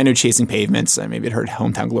 But I knew Chasing Pavements. I maybe had heard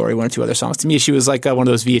Hometown Glory, one or two other songs. To me, she was like one of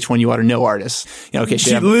those VH1 You Ought to Know artists.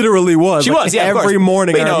 She literally was. She was. Yeah, every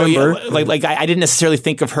morning. I remember. I didn't necessarily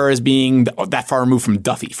think of her as being that far removed from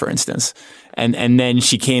Duffy, for instance. And then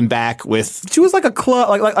she came back with. She was like a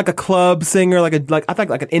club, like a club singer, I think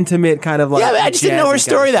like an intimate kind of like. Yeah, but I just didn't know her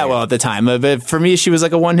story that well at the time. But for me, she was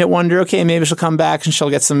like a one-hit wonder. Okay, maybe she'll come back and she'll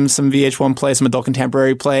get some VH1 play, some adult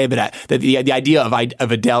contemporary play. But the idea of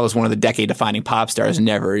Adele as one of the decade-defining pop stars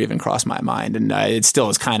never even crossed my mind, and it still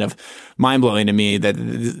is kind of mind-blowing to me that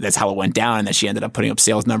that's how it went down, and that she ended up putting up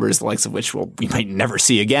sales numbers the likes of which we might never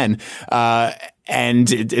see again.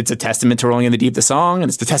 And it's a testament to Rolling in the Deep, the song, and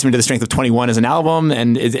it's a testament to the strength of 21 as an album,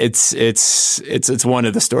 and it's one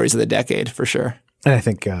of the stories of the decade for sure. And I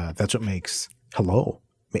think that's what makes Hello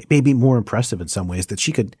maybe more impressive in some ways that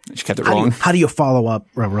she could. She kept it rolling. How do you follow up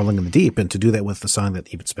Rolling in the Deep? And to do that with the song that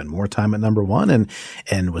even spent more time at number one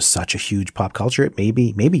and was such a huge pop culture, it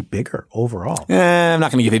maybe bigger overall. I'm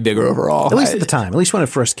not going to give it bigger overall. At least at the time, at least when it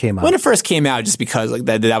first came out. When it first came out, just because like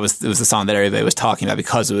it was the song that everybody was talking about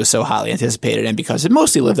because it was so highly anticipated and because it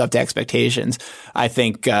mostly lived up to expectations. I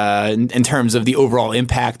think in terms of the overall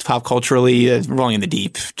impact pop culturally, Rolling in the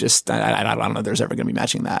Deep, just I don't know if there's ever going to be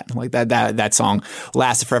matching that. Like that song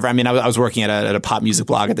lasted forever. I mean, I was working at a pop music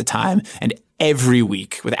blog at the time, and every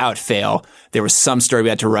week, without fail, there was some story we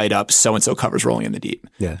had to write up. So and so covers Rolling in the Deep.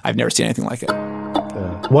 Yeah, I've never seen anything like it.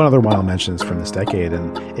 One other one I'll mention is from this decade,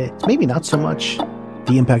 and it's maybe not so much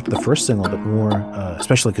the impact of the first single, but more,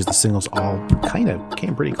 especially because the singles all kind of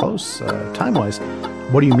came pretty close time-wise.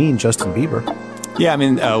 What Do You Mean, Justin Bieber? Yeah, I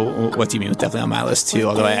mean, What Do You Mean was definitely on my list too,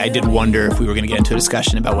 although I did wonder if we were going to get into a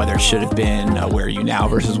discussion about whether it should have been Where Are You Now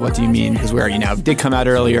versus What Do You Mean, because Where Are You Now did come out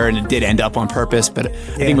earlier and it did end up on purpose, but I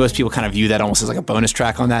think most people kind of view that almost as like a bonus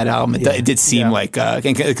track on that album. It did seem like,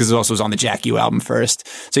 because it also was on the Jack U album first,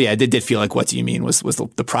 so yeah, it did feel like What Do You Mean was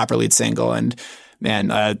the proper lead single. And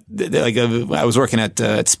man, I was working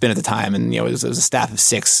at Spin at the time, and it was a staff of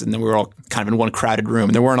 6, and then we were all kind of in one crowded room,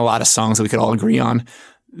 and there weren't a lot of songs that we could all agree on.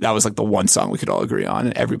 That was like the one song we could all agree on,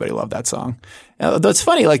 and everybody loved that song. Though it's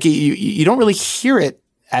funny, like you don't really hear it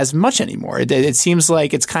as much anymore. It seems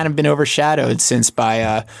like it's kind of been overshadowed since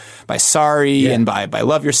by Sorry and by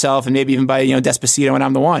Love Yourself, and maybe even by Despacito and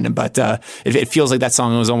I'm the One. But it feels like that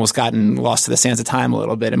song has almost gotten lost to the sands of time a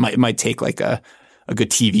little bit. It might take like a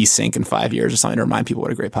good TV sync in 5 years or something to remind people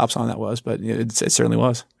what a great pop song that was, but it certainly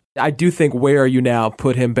was. I do think Where Are You Now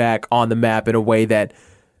put him back on the map in a way that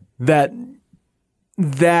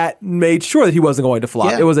made sure that he wasn't going to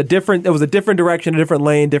flop. It was a different direction, a different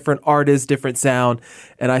lane, different artist, different sound,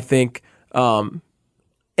 and I think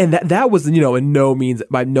and that was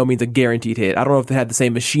by no means a guaranteed hit. I don't know if they had the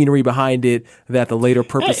same machinery behind it that the later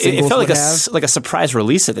purpose singles it felt would like a surprise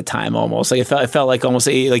release at the time almost. Like it felt like almost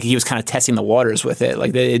like he was kind of testing the waters with it.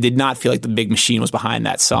 Like it did not feel like the big machine was behind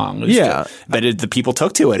that song. But the people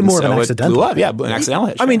took to it, and more so of an it accidental. blew up. Yeah, an accidental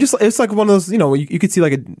hit. I mean, just it's like one of those, you could see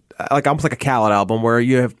like almost like a Khaled album where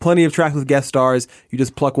you have plenty of tracks with guest stars. You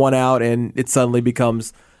just pluck one out, and it suddenly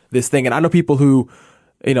becomes this thing. And I know people who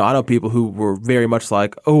were very much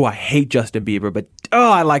like, oh, I hate Justin Bieber, but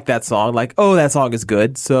I like that song. Like, oh, that song is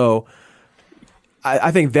good. So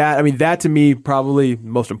I think that to me probably the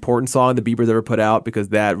most important song that Bieber's ever put out, because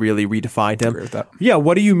that really redefined him. I agree with that. Yeah,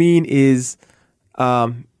 What Do You Mean is,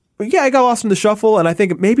 I got lost in the shuffle, and I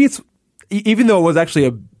think maybe it's, even though it was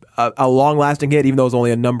actually a long-lasting hit, even though it was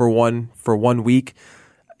only a number one for 1 week,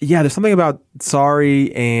 yeah, there's something about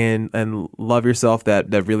Sorry and Love Yourself that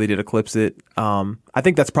really did eclipse it. I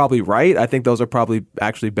think that's probably right. I think those are probably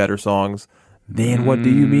actually better songs than What Do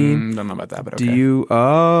You Mean? I don't know about that, but okay. Do you?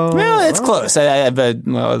 Oh. Well, it's close. But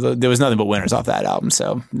there was nothing but winners off that album,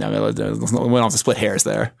 so we don't have to split hairs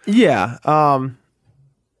there. Yeah.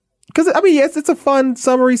 Because, yes, it's a fun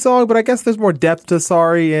summary song, but I guess there's more depth to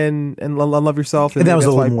Sorry and Love Yourself. And that was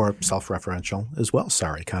a little more self-referential as well.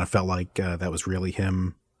 Sorry. Kind of felt like that was really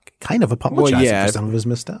him kind of apologizing for some of his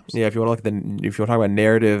missteps. Yeah, if you want to talk about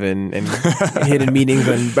narrative and hidden meanings,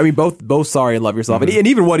 and both Sorry and Love Yourself, and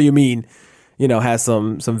even What Do You Mean, has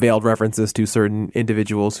some veiled references to certain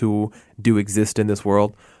individuals who do exist in this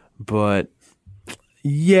world. But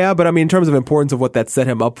in terms of importance of what that set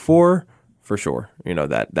him up for sure,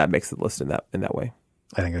 that makes the list in that way.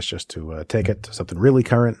 I think it's just to take it to something really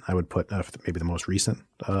current. I would put maybe the most recent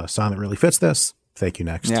song that really fits this. Thank You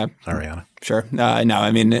Next. Yeah. Ariana. Sure. No,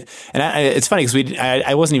 I mean, it's funny because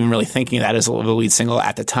I wasn't even really thinking of that as a lead single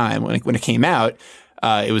at the time when it came out.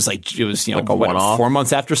 It was like a one-off. 4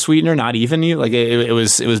 months after Sweetener, not even like it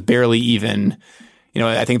was barely even.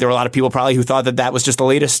 I think there were a lot of people probably who thought that was just the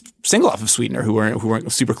latest single off of Sweetener who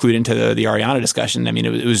weren't super clued into the Ariana discussion. I mean,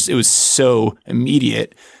 it was so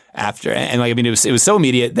immediate after, and it was so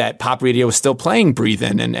immediate that pop radio was still playing Breathe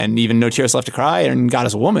In and even No Tears Left to Cry and God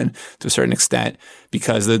Is a Woman to a certain extent,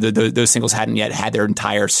 because those singles hadn't yet had their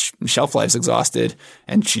entire shelf lives exhausted.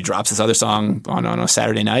 And she drops this other song on a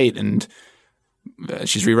Saturday night, and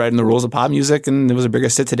she's rewriting the rules of pop music, and it was her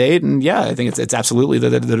biggest hit to date. And yeah, I think it's absolutely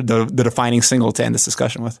the defining single to end this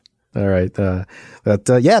discussion with. All right.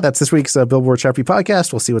 That's this week's Billboard Chart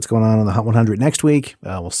podcast. We'll see what's going on the Hot 100 next week.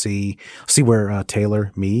 We'll see where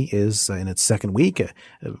Taylor Me is in its second week.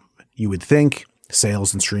 You would think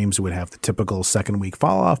sales and streams would have the typical second week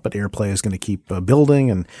fall off, but airplay is going to keep building.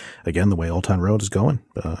 And again, the way Old Town Road is going,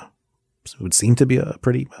 it would seem to be a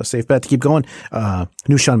pretty safe bet to keep going.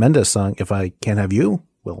 New Shawn Mendes song, If I Can't Have You,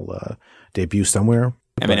 will debut somewhere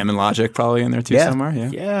Eminem and Logic probably in there too somewhere. Yeah.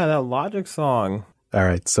 Yeah, that Logic song. All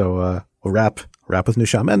right, so we'll wrap with new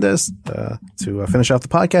Shawn Mendes to finish off the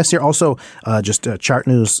podcast here. Also, just chart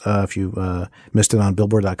news. If you missed it on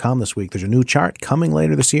Billboard.com this week, there's a new chart coming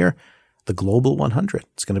later this year, the Global 100.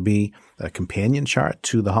 It's going to be a companion chart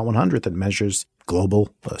to the Hot 100 that measures global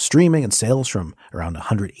streaming and sales from around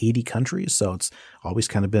 180 countries. So it's always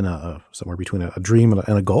kind of been somewhere between a dream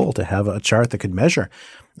and a goal to have a chart that could measure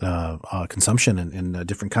consumption in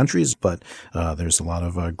different countries. But there's a lot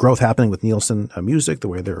of growth happening with Nielsen Music, the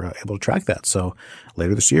way they're able to track that. So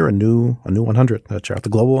later this year, a new 100 chart, the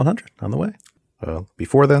Global 100 on the way.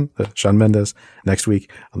 Before then, Shawn Mendes next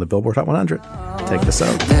week on the Billboard Hot 100. Take this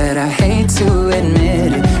out. That I hate to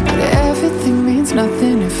admit it, but everything means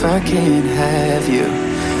nothing if I can't have you.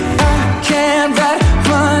 I can't write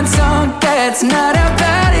one song that's not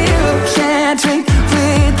about you. Can't drink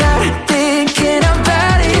without thinking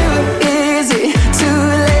about you. Is it too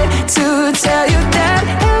late to tell you that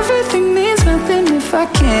everything means nothing if I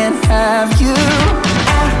can't have you?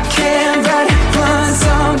 I can't write one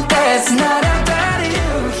song that's not about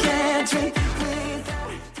you. Can't drink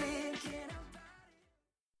without thinking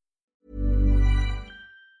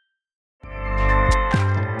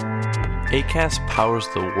Acast powers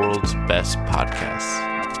the world's best podcasts.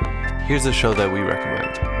 Here's a show that we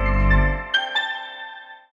recommend.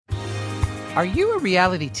 Are you a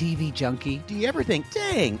reality TV junkie? Do you ever think,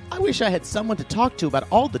 dang, I wish I had someone to talk to about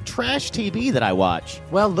all the trash TV that I watch?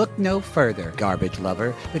 Well, look no further, garbage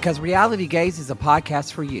lover, because Reality Gaze is a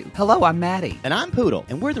podcast for you. Hello, I'm Maddie. And I'm Poodle,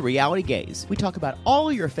 and we're the Reality Gaze. We talk about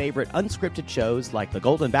all your favorite unscripted shows like The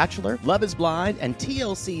Golden Bachelor, Love is Blind, and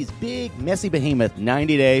TLC's big, messy behemoth,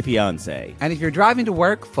 90 Day Fiancé. And if you're driving to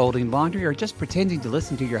work, folding laundry, or just pretending to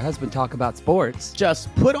listen to your husband talk about sports,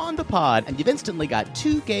 just put on the pod, and you've instantly got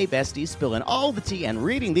two gay besties spilling all the tea and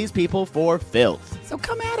reading these people for filth. So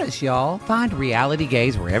come at us, y'all. Find Reality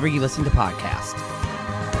Gaze wherever you listen to podcasts.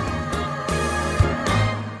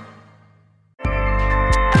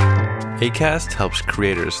 Acast helps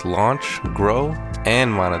creators launch, grow,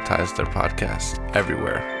 and monetize their podcasts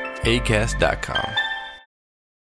everywhere. Acast.com.